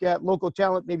huge look at local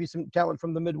talent, maybe some talent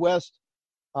from the Midwest.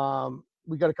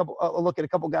 We got a look at a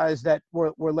couple guys that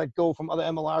were let go from other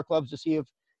MLR clubs to see if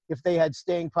they had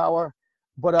staying power.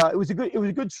 But it was a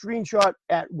good screenshot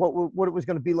at what it was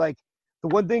going to be like. The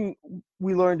one thing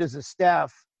we learned as a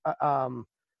staff,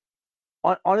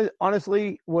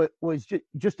 honestly, was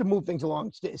just to move things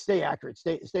along, stay accurate,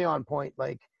 stay on point.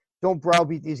 Like, don't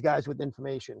browbeat these guys with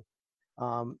information.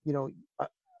 You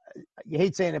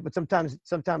hate saying it, but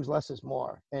sometimes less is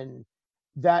more. And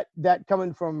that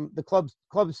coming from the club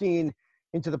scene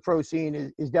into the pro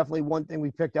scene is definitely one thing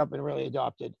we picked up and really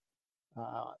adopted.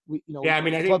 I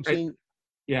think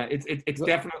it's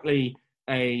definitely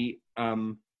a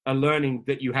learning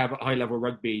that you have at high level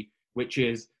rugby, which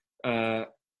is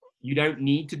you don't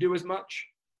need to do as much,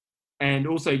 and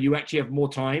also you actually have more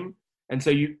time. And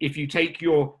so if you take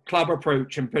your club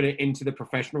approach and put it into the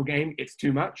professional game, it's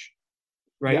too much,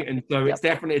 right? Yep. And so it's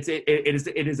definitely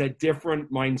it is a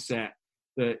different mindset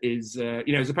that is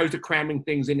as opposed to cramming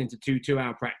things into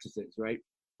 2-hour practices, right?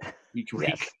 Each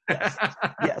week.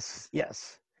 Yes. Yeah.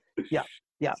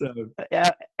 So.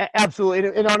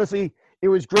 Absolutely. And honestly, it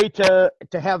was great to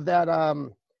have that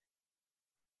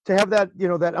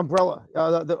that umbrella,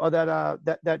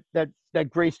 that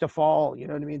grace to fall. You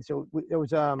know what I mean? So it was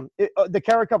the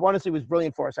Cara Cup honestly was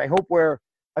brilliant for us. I hope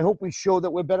we show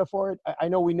that we're better for it. I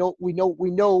know we know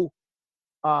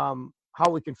how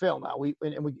we can fail now.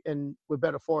 We're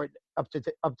better for it up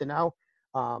to now.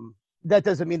 That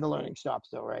doesn't mean the learning stops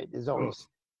though, right? There's always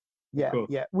yeah.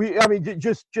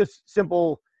 Just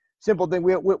simple thing.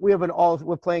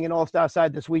 We're playing an all-star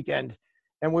side this weekend,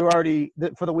 and we're already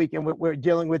for the weekend. We're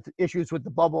dealing with issues with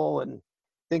the bubble and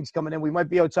things coming in. We might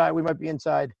be outside, we might be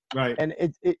inside. Right. And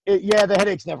the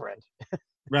headaches never end.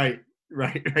 Right.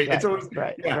 It's always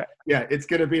yeah. It's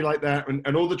going to be like that,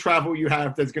 and all the travel you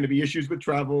have. There's going to be issues with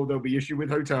travel. There'll be issue with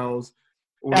hotels.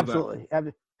 Absolutely.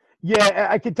 Yeah,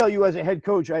 I can tell you as a head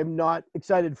coach, I am not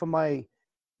excited for my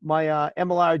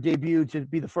MLR debut to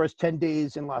be the first 10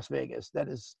 days in Las Vegas. That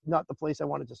is not the place I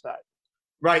wanted to start.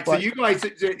 Right. So you guys,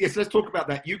 yes, let's talk about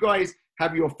that. You guys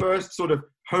have your first sort of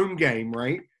home game,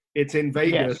 right? It's in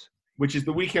Vegas, which is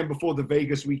the weekend before the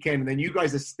Vegas weekend. And then you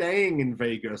guys are staying in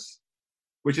Vegas,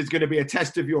 which is going to be a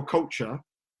test of your culture,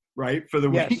 right? For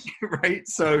the week, right?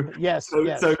 So,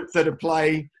 so to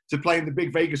play in the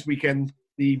big Vegas weekend,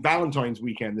 the Valentine's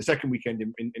weekend, the second weekend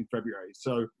in February.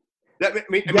 So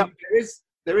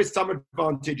there is some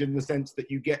advantage in the sense that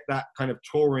you get that kind of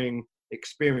touring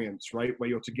experience, right? Where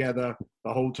you're together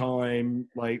the whole time,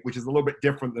 like, which is a little bit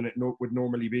different than it would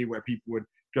normally be, where people would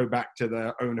go back to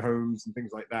their own homes and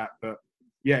things like that. But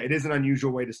yeah, it is an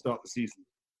unusual way to start the season.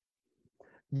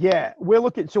 Yeah, we're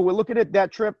looking at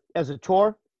that trip as a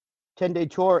tour, 10-day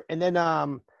tour, and then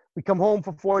we come home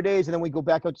for 4 days, and then we go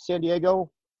back out to San Diego,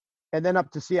 and then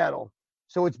up to Seattle.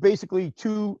 So it's basically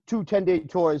two 10-day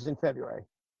tours in February.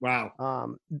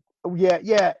 Wow.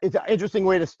 Yeah, it's an interesting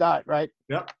way to start, right?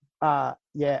 Yep.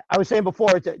 Yeah, I was saying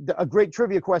before, it's a great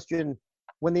trivia question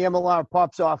when the MLR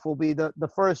pops off will be the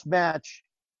first match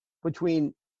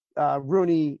between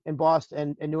Rooney and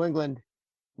Boston and New England.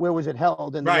 Where was it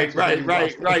held? And right.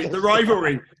 The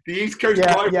rivalry, the East Coast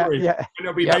rivalry. Yeah. And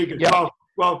it'll be Vegas. Yeah.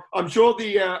 Well, I'm sure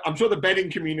the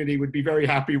betting community would be very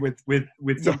happy with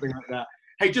something like that.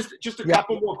 Hey, just a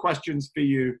couple more questions for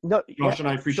you, Josh, and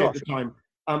I appreciate the time.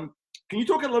 Can you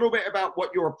talk a little bit about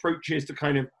what your approach is to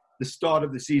kind of the start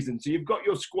of the season? So you've got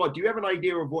your squad. Do you have an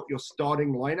idea of what your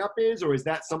starting lineup is, or is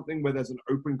that something where there's an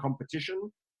open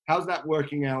competition? How's that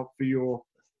working out for your,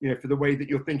 for the way that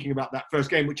you're thinking about that first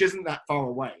game, which isn't that far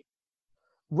away?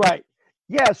 Right.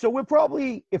 Yeah. So we're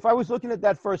probably, if I was looking at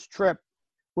that first trip,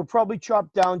 we're probably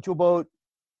chopped down to about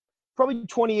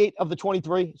 28 of the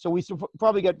 23. So we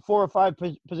probably got 4 or 5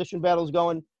 position battles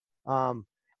going.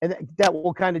 And that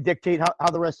will kind of dictate how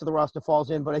the rest of the roster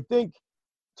falls in. But I think,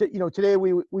 today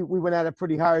we went at it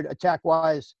pretty hard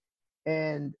attack-wise,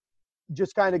 and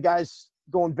just kind of guys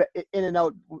going in and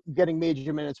out, getting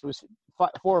major minutes. Was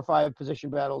 4 or 5 position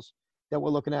battles that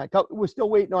we're looking at. We're still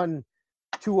waiting on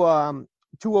two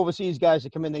overseas guys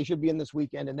to come in. They should be in this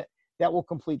weekend, and that will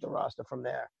complete the roster from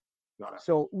there. Got it.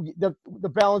 So the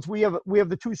balance, we have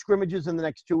the 2 scrimmages in the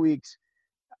next 2 weeks.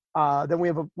 Then we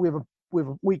have a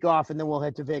week off, and then we'll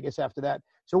head to Vegas after that.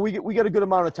 So we get a good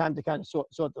amount of time to kind of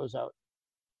sort those out.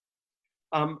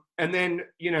 And then,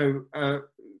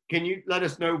 can you let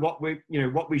us know what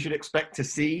we should expect to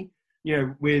see,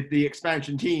 with the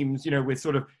expansion teams, with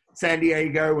sort of San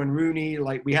Diego and Rooney?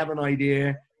 Like, we have an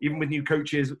idea, even with new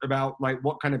coaches, about like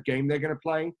what kind of game they're going to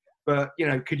play. But,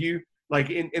 could you, like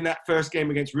in that first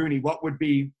game against Rooney, what would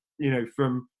be,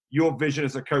 from your vision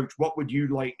as a coach, what would you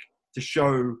like to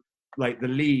show like the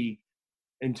league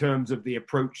in terms of the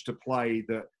approach to play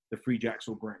that the Free Jacks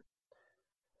will bring?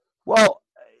 Well,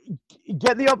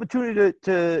 get the opportunity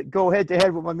to go head to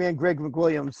head with my man Greg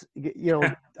McWilliams.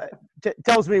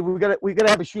 Tells me we got to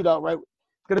have a shootout, right?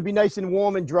 It's going to be nice and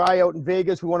warm and dry out in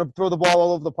Vegas. We want to throw the ball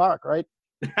all over the park, right?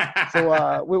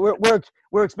 So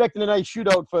we're expecting a nice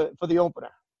shootout for the opener.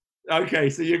 Okay,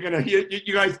 so you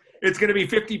guys, it's gonna be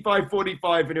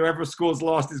 55-45, and whoever scores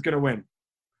last is gonna win.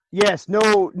 Yes,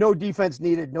 no defense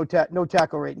needed, no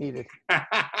tackle rate needed.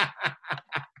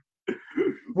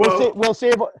 We'll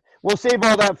save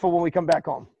all that for when we come back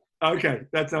home. Okay,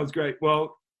 that sounds great.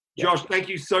 Well, Josh, thank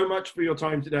you so much for your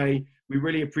time today. We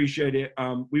really appreciate it.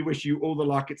 We wish you all the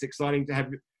luck. It's exciting to have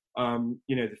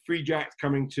the Free Jacks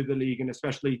coming to the league, and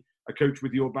especially a coach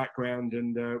with your background.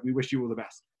 And we wish you all the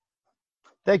best.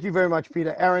 Thank you very much,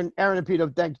 Peter. Aaron and Peter,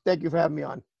 thank you for having me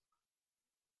on.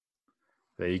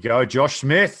 There you go. Josh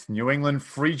Smith, New England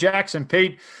Free Jacks. And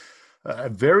Pete, a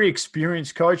very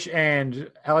experienced coach, and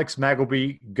Alex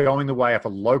Magleby going the way of a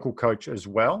local coach as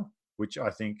well, which I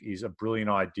think is a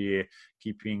brilliant idea,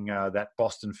 keeping that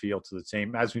Boston feel to the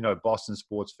team. As we know, Boston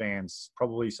sports fans,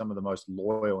 probably some of the most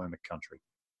loyal in the country.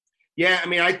 Yeah, I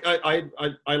mean,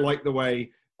 I like the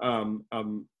way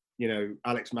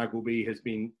Alex Magleby has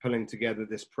been pulling together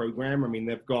this program. I mean,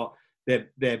 they're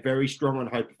very strong on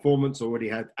high performance. Already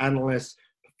had analysts,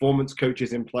 performance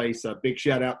coaches in place. A big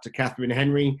shout out to Catherine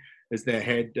Henry as their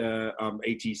head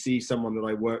ATC, someone that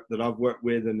I've worked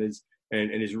with and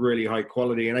is really high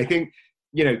quality. And I think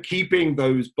keeping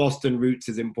those Boston roots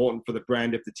is important for the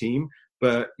brand of the team.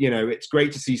 But it's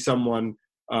great to see someone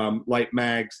like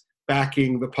Mags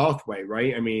backing the pathway,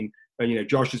 right? I mean,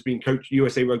 Josh has been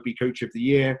USA Rugby Coach of the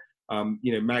Year.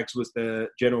 Mags was the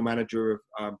general manager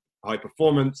of high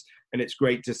performance, and it's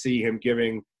great to see him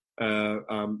giving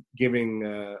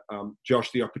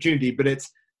Josh the opportunity. But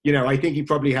it's, I think he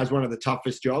probably has one of the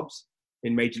toughest jobs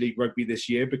in Major League Rugby this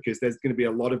year, because there's going to be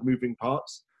a lot of moving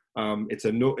parts. It's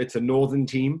a northern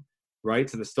team, right?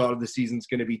 So the start of the season is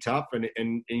going to be tough, and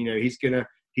he's going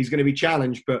to be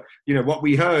challenged. But what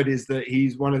we heard is that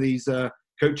he's one of these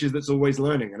coaches that's always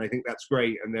learning, and I think that's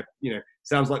great. And they're,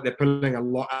 sounds like they're pulling a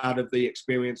lot out of the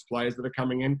experienced players that are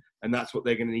coming in, and that's what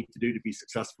they're going to need to do to be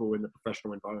successful in the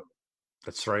professional environment.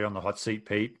 That's 3 on the hot seat,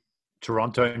 Pete.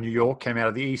 Toronto and New York came out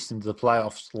of the East into the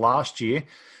playoffs last year.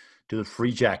 Do the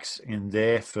Free Jacks in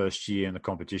their first year in the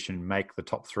competition make the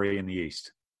top 3 in the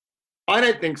East? I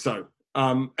don't think so.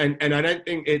 And I don't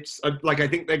think it's I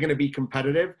think they're going to be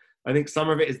competitive. I think some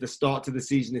of it is the start to the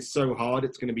season is so hard,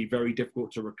 it's going to be very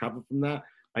difficult to recover from that.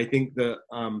 I think that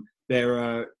there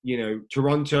are,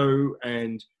 Toronto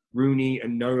and Rooney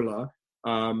and Nola,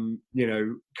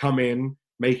 come in,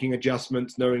 making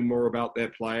adjustments, knowing more about their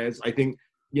players. I think,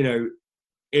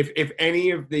 if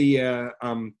any of the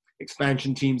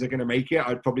expansion teams are going to make it,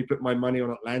 I'd probably put my money on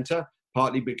Atlanta,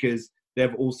 partly because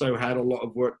they've also had a lot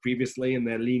of work previously and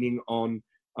they're leaning on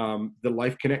the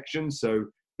life connection. So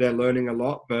they're learning a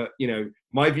lot. But,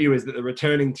 my view is that the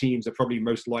returning teams are probably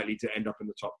most likely to end up in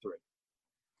the top 3.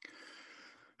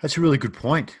 That's a really good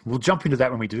point. We'll jump into that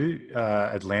when we do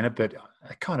Atlanta, but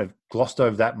I kind of glossed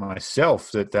over that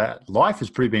myself, that life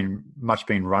has been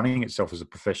running itself as a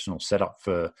professional setup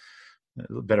for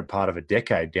a better part of a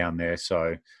decade down there.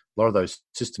 So a lot of those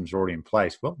systems are already in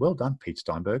place. Well done, Pete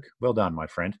Steinberg. Well done, my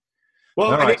friend.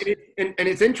 Well, and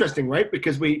it's interesting, right?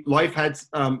 Because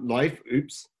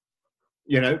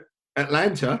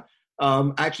Atlanta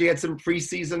actually had some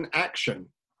preseason action.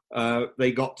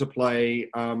 They got to play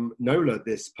NOLA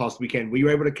this past weekend. Were you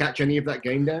able to catch any of that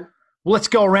game, Dan? Well, let's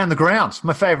go around the grounds.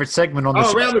 My favorite segment on the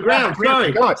show. Around the grounds.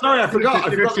 Sorry, I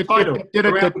forgot the title.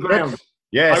 Around the grounds.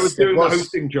 Yes, I was doing the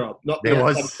hosting job.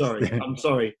 I'm sorry. I'm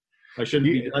sorry. I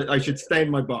shouldn't be. I should stay in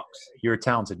my box. You're a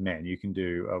talented man. You can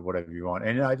do whatever you want.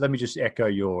 And let me just echo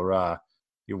your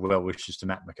well wishes to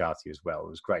Matt McCarthy as well. It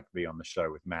was great to be on the show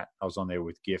with Matt. I was on there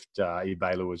with Gift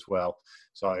Ibelu as well.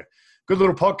 So good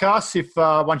little podcast. If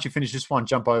once you finish this one,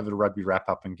 jump over to Rugby Wrap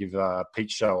Up and give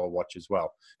Pete's show a watch as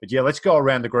well. But yeah, let's go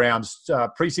around the grounds.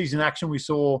 Preseason action. We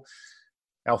saw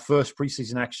our first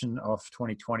preseason action of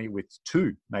 2020 with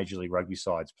 2 Major League Rugby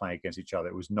sides playing against each other.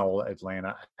 It was NOLA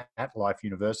Atlanta at Life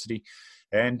University.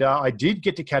 And I did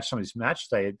get to catch some of this match.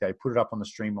 They put it up on the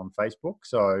stream on Facebook.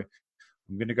 So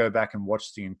I'm going to go back and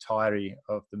watch the entirety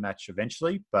of the match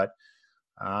eventually. But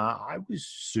I was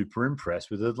super impressed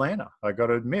with Atlanta. I got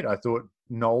to admit, I thought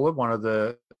NOLA, one of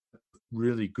the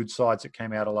really good sides that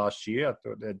came out of last year, I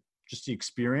thought that just the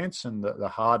experience and the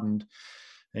hardened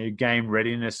game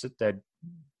readiness that they'd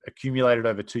accumulated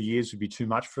over 2 years would be too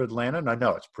much for Atlanta. And I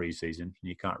know it's preseason.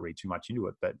 You can't read too much into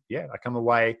it. But, yeah, I come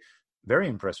away very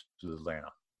impressed with Atlanta.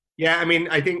 Yeah, I mean,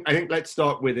 I think let's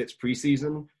start with its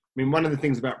preseason. I mean, one of the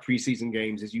things about preseason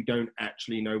games is you don't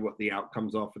actually know what the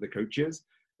outcomes are for the coaches.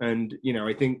 And,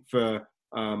 I think for,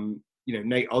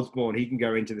 Nate Osborne, he can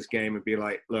go into this game and be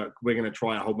like, look, we're going to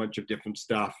try a whole bunch of different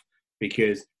stuff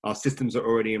because our systems are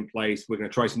already in place. We're going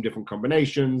to try some different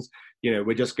combinations.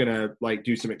 We're just going to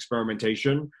do some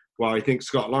experimentation. While I think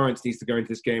Scott Lawrence needs to go into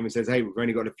this game and says, hey, we've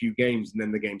only got a few games and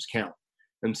then the games count.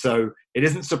 And so it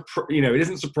isn't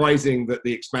surprising that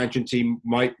the expansion team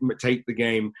might take the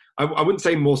game. I wouldn't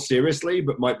say more seriously,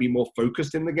 but might be more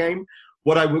focused in the game.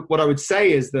 What I would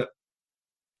say is that,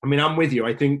 I'm with you.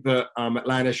 I think that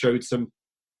Atlanta showed some.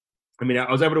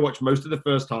 I was able to watch most of the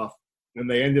first half, and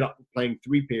they ended up playing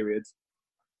 3 periods.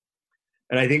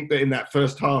 And I think that in that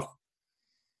first half,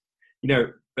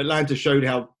 Atlanta showed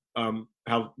how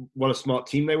what a smart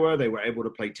team they were. They were able to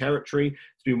play territory.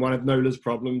 It's been one of NOLA's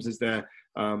problems is their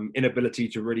inability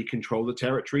to really control the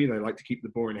territory. They like to keep the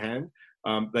ball in hand.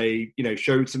 They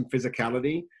showed some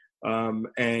physicality,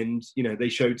 and they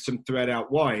showed some threat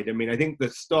out wide. I think the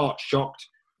start shocked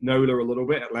NOLA a little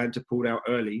bit. Atlanta pulled out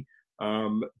early.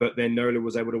 But then NOLA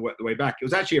was able to work the way back. It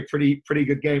was actually a pretty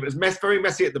good game. It was very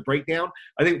messy at the breakdown.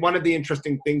 I think one of the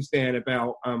interesting things, Dan,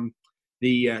 about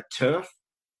the turf,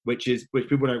 which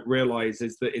people don't realize,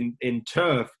 is that in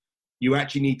turf, you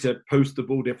actually need to post the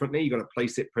ball differently. You got to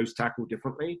place it post tackle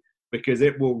differently because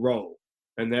it will roll.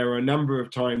 And there are a number of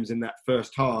times in that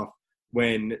first half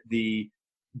when the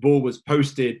ball was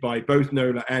posted by both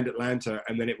NOLA and Atlanta,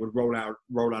 and then it would roll out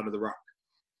of the ruck.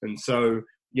 And so,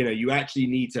 you actually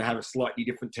need to have a slightly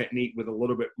different technique with a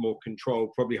little bit more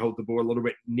control, probably hold the ball a little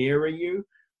bit nearer you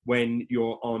when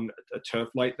you're on a turf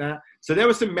like that. So there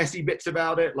were some messy bits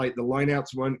about it, like the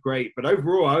lineouts weren't great. But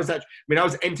overall, I was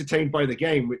entertained by the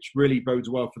game, which really bodes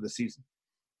well for the season.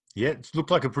 Yeah, it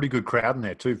looked like a pretty good crowd in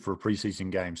there too for a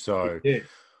preseason game. So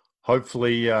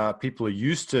hopefully people are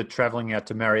used to traveling out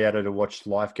to Marietta to watch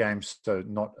live games, so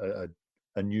not an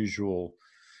unusual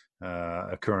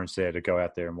occurrence there to go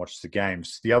out there and watch the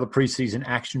games. The other preseason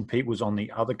action, Pete, was on the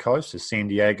other coast as San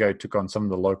Diego took on some of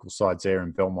the local sides there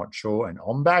in Belmont Shore and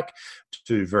Ombak,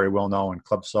 2 very well-known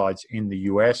club sides in the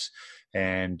US,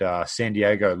 and San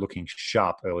Diego looking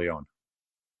sharp early on.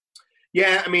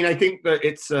 Yeah, I think that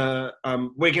it's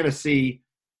we're going to see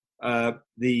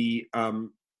the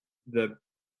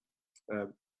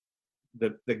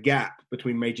gap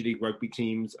between Major League Rugby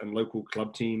teams and local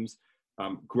club teams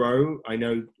grow. I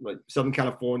know Southern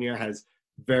California has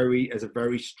a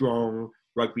very strong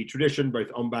rugby tradition. Both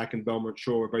Ombak and Belmont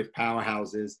Shore are both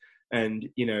powerhouses. And,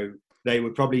 they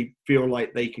would probably feel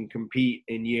like they can compete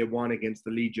in year one against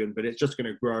the Legion, but it's just going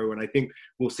to grow. And I think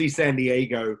we'll see San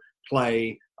Diego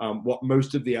play what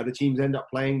most of the other teams end up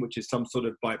playing, which is some sort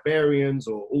of Barbarians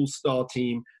or all-star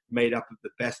team made up of the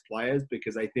best players,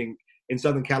 because I think in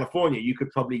Southern California, you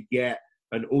could probably get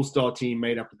an all-star team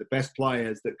made up of the best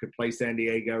players that could play San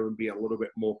Diego and be a little bit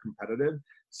more competitive.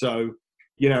 So,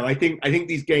 I think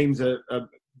these games are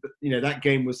that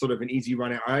game was sort of an easy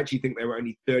run out. I actually think they were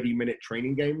only 30-minute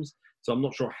training games, so I'm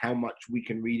not sure how much we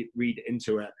can read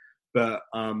into it. But,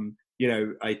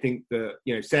 I think that,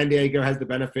 San Diego has the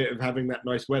benefit of having that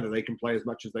nice weather. They can play as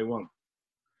much as they want.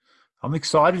 I'm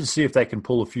excited to see if they can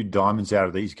pull a few diamonds out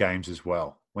of these games as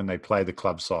well when they play the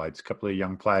club sides. A couple of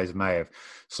young players may have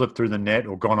slipped through the net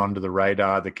or gone under the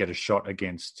radar that get a shot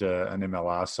against an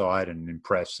MLR side and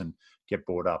impress and get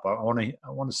brought up. I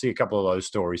want to see a couple of those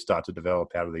stories start to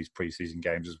develop out of these preseason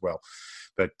games as well.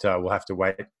 But we'll have to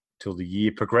wait till the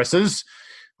year progresses.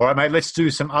 All right, mate, let's do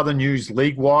some other news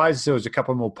league-wise. There was a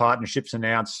couple more partnerships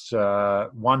announced.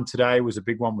 One today was a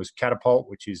big one, was Catapult,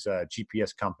 which is a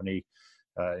GPS company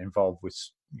involved with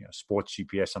sports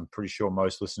GPS. I'm pretty sure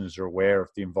most listeners are aware of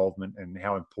the involvement and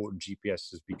how important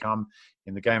GPS has become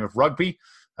in the game of rugby.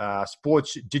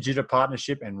 Sports Digita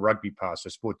partnership and Rugby Pass. So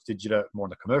Sports Digita more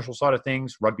on the commercial side of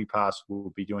things. Rugby Pass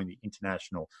will be doing the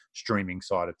international streaming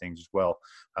side of things as well.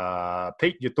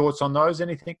 Pete, your thoughts on those?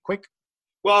 Anything quick?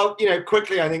 Well,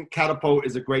 quickly, I think Catapult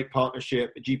is a great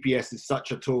partnership. GPS is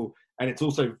such a tool, and it's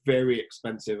also very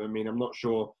expensive. I mean, I'm not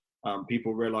sure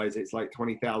people realize it's like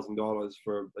 $20,000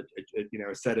 for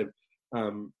a set of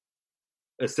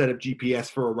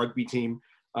GPS for a rugby team.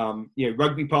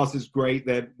 Rugby Pass is great.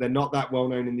 They're not that well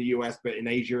known in the US, but in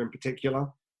Asia in particular,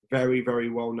 very, very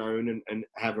well known and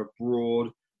have a broad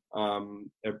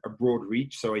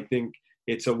reach. So I think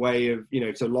it's a way of,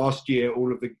 so last year,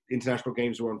 all of the international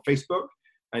games were on Facebook,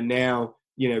 and now,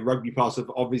 Rugby Pass have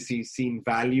obviously seen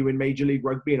value in Major League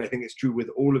Rugby. And I think it's true with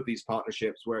all of these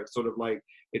partnerships, where it's sort of like,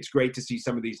 it's great to see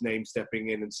some of these names stepping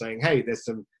in and saying, hey, there's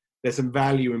some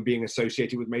value in being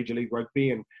associated with Major League Rugby,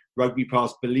 and Rugby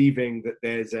Pass believing that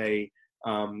there's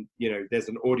there's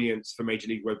an audience for Major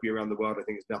League Rugby around the world. I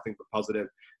think it's nothing but positive.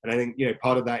 And I think,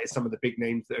 part of that is some of the big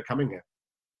names that are coming here.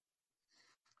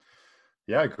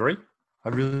 Yeah, I agree. I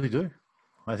really do.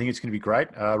 I think it's going to be great.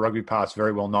 Rugby Pass,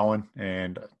 very well known,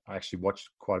 and I actually watched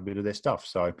quite a bit of their stuff.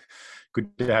 So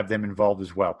good to have them involved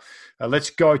as well.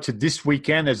 Let's go to this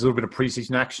weekend. There's a little bit of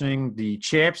preseason action. The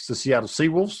champs, the Seattle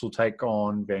Seawolves, will take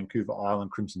on Vancouver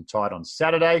Island Crimson Tide on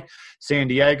Saturday. San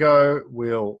Diego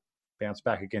will bounce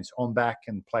back against OnBack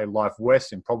and play Life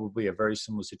West in probably a very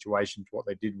similar situation to what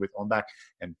they did with OnBack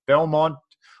and Belmont.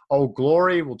 Old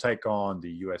Glory will take on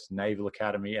the U.S. Naval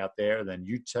Academy out there, and then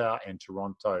Utah and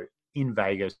Toronto in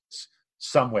Vegas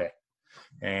somewhere.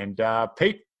 And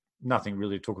Pete, nothing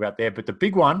really to talk about there. But the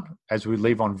big one, as we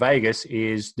leave on Vegas,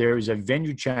 is there is a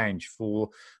venue change for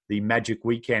the Magic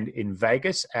Weekend in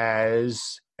Vegas,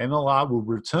 as MLR will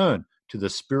return to the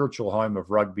spiritual home of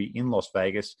rugby in Las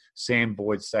Vegas, Sam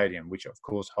Boyd Stadium, which of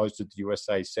course hosted the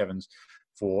USA Sevens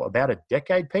for about a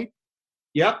decade, Pete.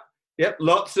 Yep.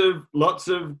 Lots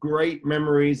of great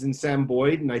memories in Sam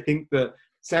Boyd. And I think that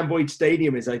Sam Boyd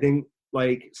Stadium is,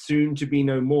 like soon to be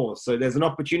no more. So there's an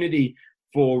opportunity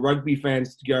for rugby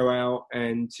fans to go out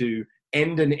and to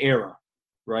end an era,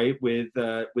 right? With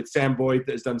Sam Boyd,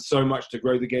 that has done so much to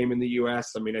grow the game in the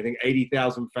US. I mean, I think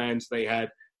 80,000 fans they had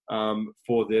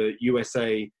for the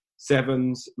USA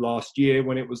Sevens last year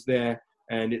when it was there.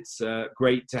 And it's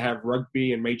great to have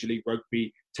rugby and Major League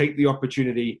Rugby take the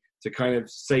opportunity to kind of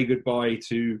say goodbye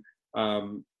to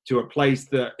a place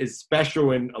that is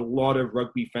special in a lot of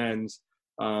rugby fans'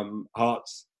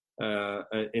 hearts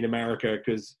in America,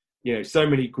 because so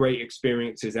many great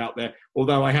experiences out there.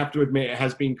 Although I have to admit, it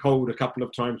has been cold a couple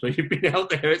of times when you've been out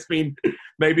there. It's been,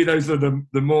 maybe those are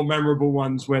the more memorable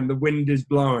ones when the wind is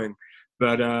blowing.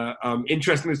 But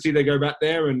interesting to see they go back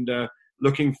there, and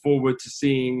looking forward to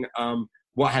seeing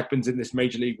what happens in this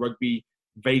Major League Rugby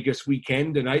Vegas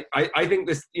weekend. And I think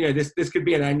this could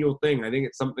be an annual thing. I think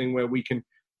it's something where we can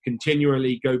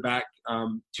continually go back,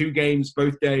 2 games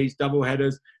both days, double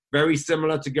headers, very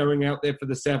similar to going out there for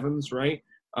the Sevens, right?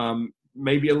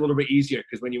 Maybe a little bit easier,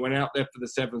 because when you went out there for the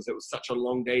Sevens, it was such a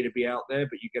long day to be out there,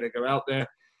 but you got to go out there,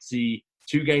 see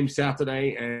 2 games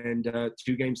Saturday and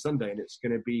 2 games Sunday, and it's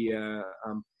going to be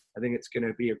I think it's going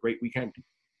to be a great weekend.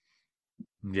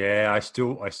 Yeah, I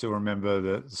still remember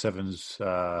the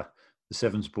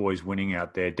Sevens boys winning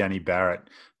out there. Danny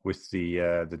Barrett with the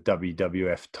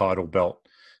WWF title belt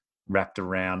wrapped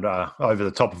around over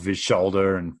the top of his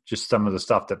shoulder, and just some of the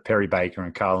stuff that Perry Baker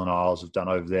and Carlin Isles have done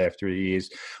over there through the years.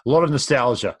 A lot of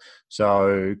nostalgia.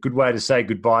 So good way to say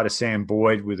goodbye to Sam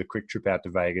Boyd with a quick trip out to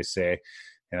Vegas there.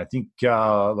 And I think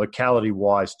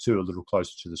locality-wise, too, a little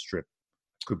closer to the Strip.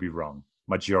 Could be wrong.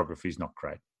 My geography is not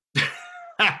great.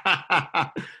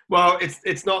 Well,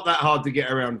 it's not that hard to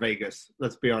get around Vegas.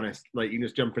 Let's be honest. Like, you can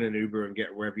just jump in an Uber and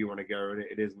get wherever you want to go, and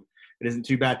it isn't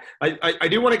too bad. I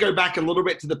do want to go back a little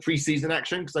bit to the preseason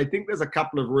action, because I think there's a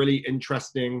couple of really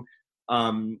interesting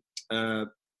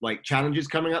challenges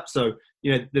coming up. So,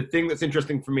 the thing that's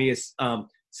interesting for me is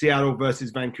Seattle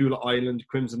versus Vancouver Island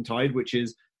Crimson Tide, which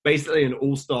is basically an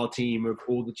all-star team of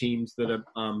all the teams that are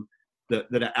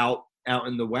that are out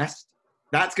in the West.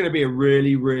 That's going to be a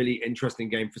really, really interesting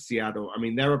game for Seattle. I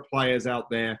mean, there are players out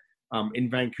there in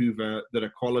Vancouver that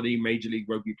are quality Major League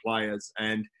Rugby players,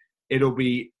 and it'll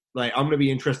be I'm going to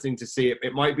be interesting to see it.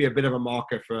 It might be a bit of a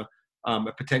marker for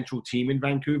a potential team in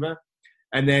Vancouver.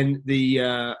 And then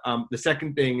the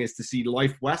second thing is to see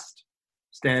Life West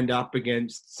stand up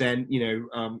against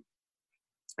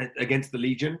against the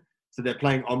Legion. So they're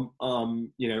playing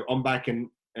Ombak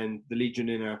and the Legion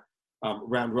in a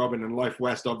round robin, and Life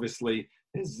West obviously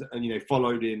is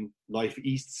followed in Life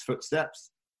East's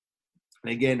footsteps,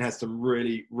 and again has some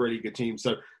really, really good teams.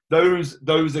 So those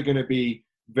are going to be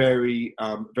very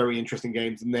very interesting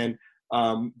games. And then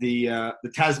the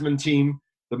Tasman team,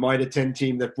 the Mitre 10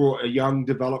 team, they've brought a young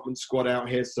development squad out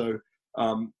here. So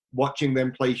watching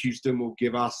them play Houston will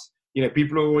give us,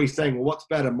 people are always saying, well, what's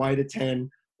better, Mitre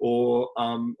 10 or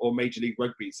Major League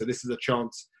Rugby? So this is a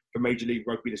chance for Major League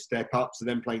Rugby to step up. So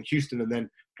then playing Houston and then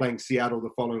playing Seattle the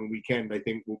following weekend, I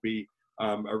think will be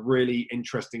a really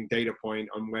interesting data point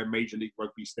on where Major League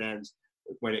Rugby stands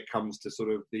when it comes to sort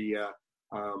of the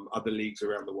other leagues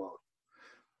around the world.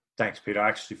 Thanks, Peter. I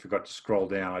actually forgot to scroll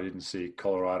down. I didn't see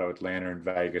Colorado, Atlanta, and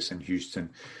Vegas, and Houston,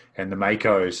 and the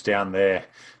Makos down there.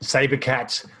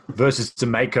 Sabercats versus the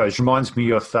Makos reminds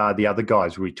me of the other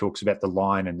guys where he talks about the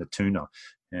line and the tuna,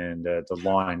 and the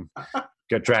line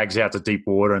drags out to deep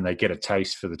water, and they get a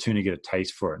taste for the tuna, get a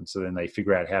taste for it, and so then they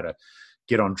figure out how to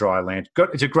get on dry land.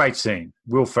 It's a great scene.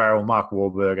 Will Ferrell, Mark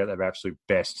Wahlberg at their absolute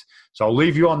best. So I'll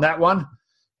leave you on that one.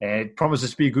 And it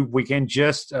promises to be a good weekend.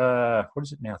 Just what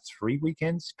is it now? 3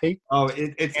 weekends, Pete? Oh,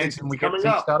 it's coming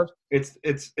up. Started?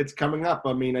 It's coming up.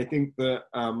 I mean, I think that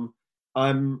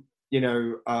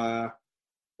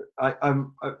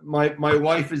my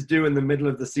wife is due in the middle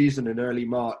of the season in early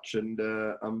March, and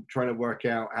I'm trying to work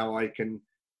out how I can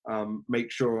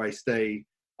make sure I stay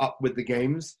up with the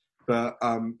games. But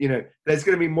there's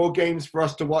going to be more games for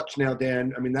us to watch now,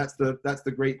 Dan. I mean, that's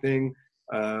the great thing.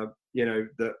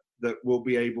 That we'll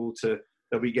be able to,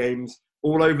 there'll be games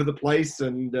all over the place,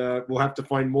 and we'll have to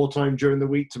find more time during the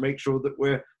week to make sure that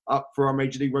we're up for our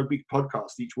Major League Rugby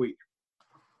podcast each week.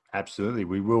 Absolutely.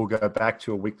 We will go back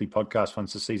to a weekly podcast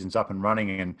once the season's up and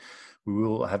running, and we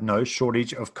will have no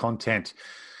shortage of content.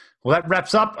 Well, that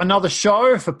wraps up another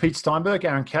show for Pete Steinberg,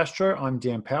 Aaron Castro. I'm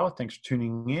Dan Power. Thanks for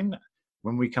tuning in.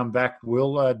 When we come back,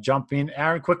 we'll jump in.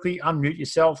 Aaron, quickly unmute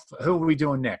yourself. Who are we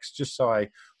doing next? Just so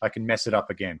I can mess it up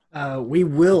again. We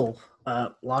will,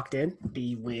 locked in,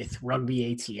 be with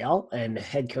Rugby ATL, and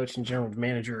head coach and general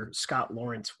manager Scott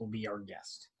Lawrence will be our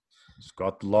guest.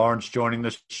 Scott Lawrence joining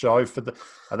the show for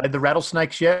are they the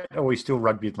Rattlesnakes yet, or are we still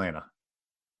Rugby Atlanta?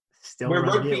 We're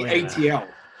Rugby ATL.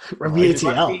 Rugby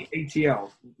ATL. Rugby ATL,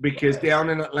 because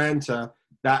down in Atlanta,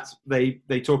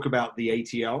 they talk about the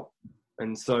ATL.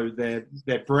 And so their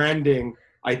branding,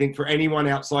 I think, for anyone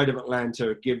outside of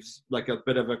Atlanta, gives like a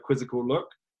bit of a quizzical look.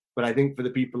 But I think for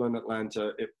the people in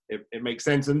Atlanta, it makes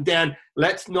sense. And Dan,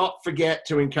 let's not forget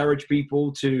to encourage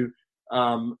people to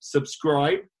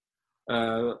subscribe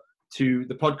to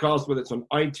the podcast, whether it's on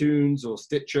iTunes or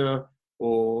Stitcher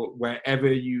or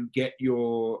wherever you get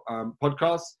your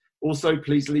podcasts. Also,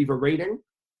 please leave a rating.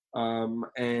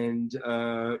 If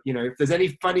there's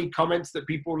any funny comments that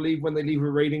people leave when they leave a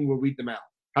rating, we'll read them out.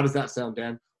 How does that sound,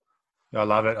 Dan? I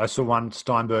love it. I saw one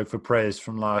Steinberg for prayers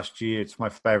from last year. It's my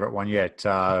favorite one yet.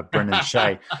 Brendan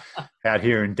Shea out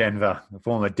here in Denver, the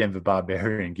former Denver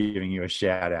Barbarian, giving you a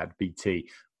shout out. BT,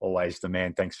 always the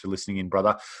man. Thanks for listening in,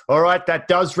 brother. All right, that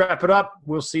does wrap it up.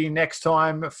 We'll see you next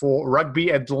time for Rugby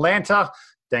Atlanta.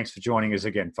 Thanks for joining us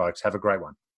again, folks. Have a great one.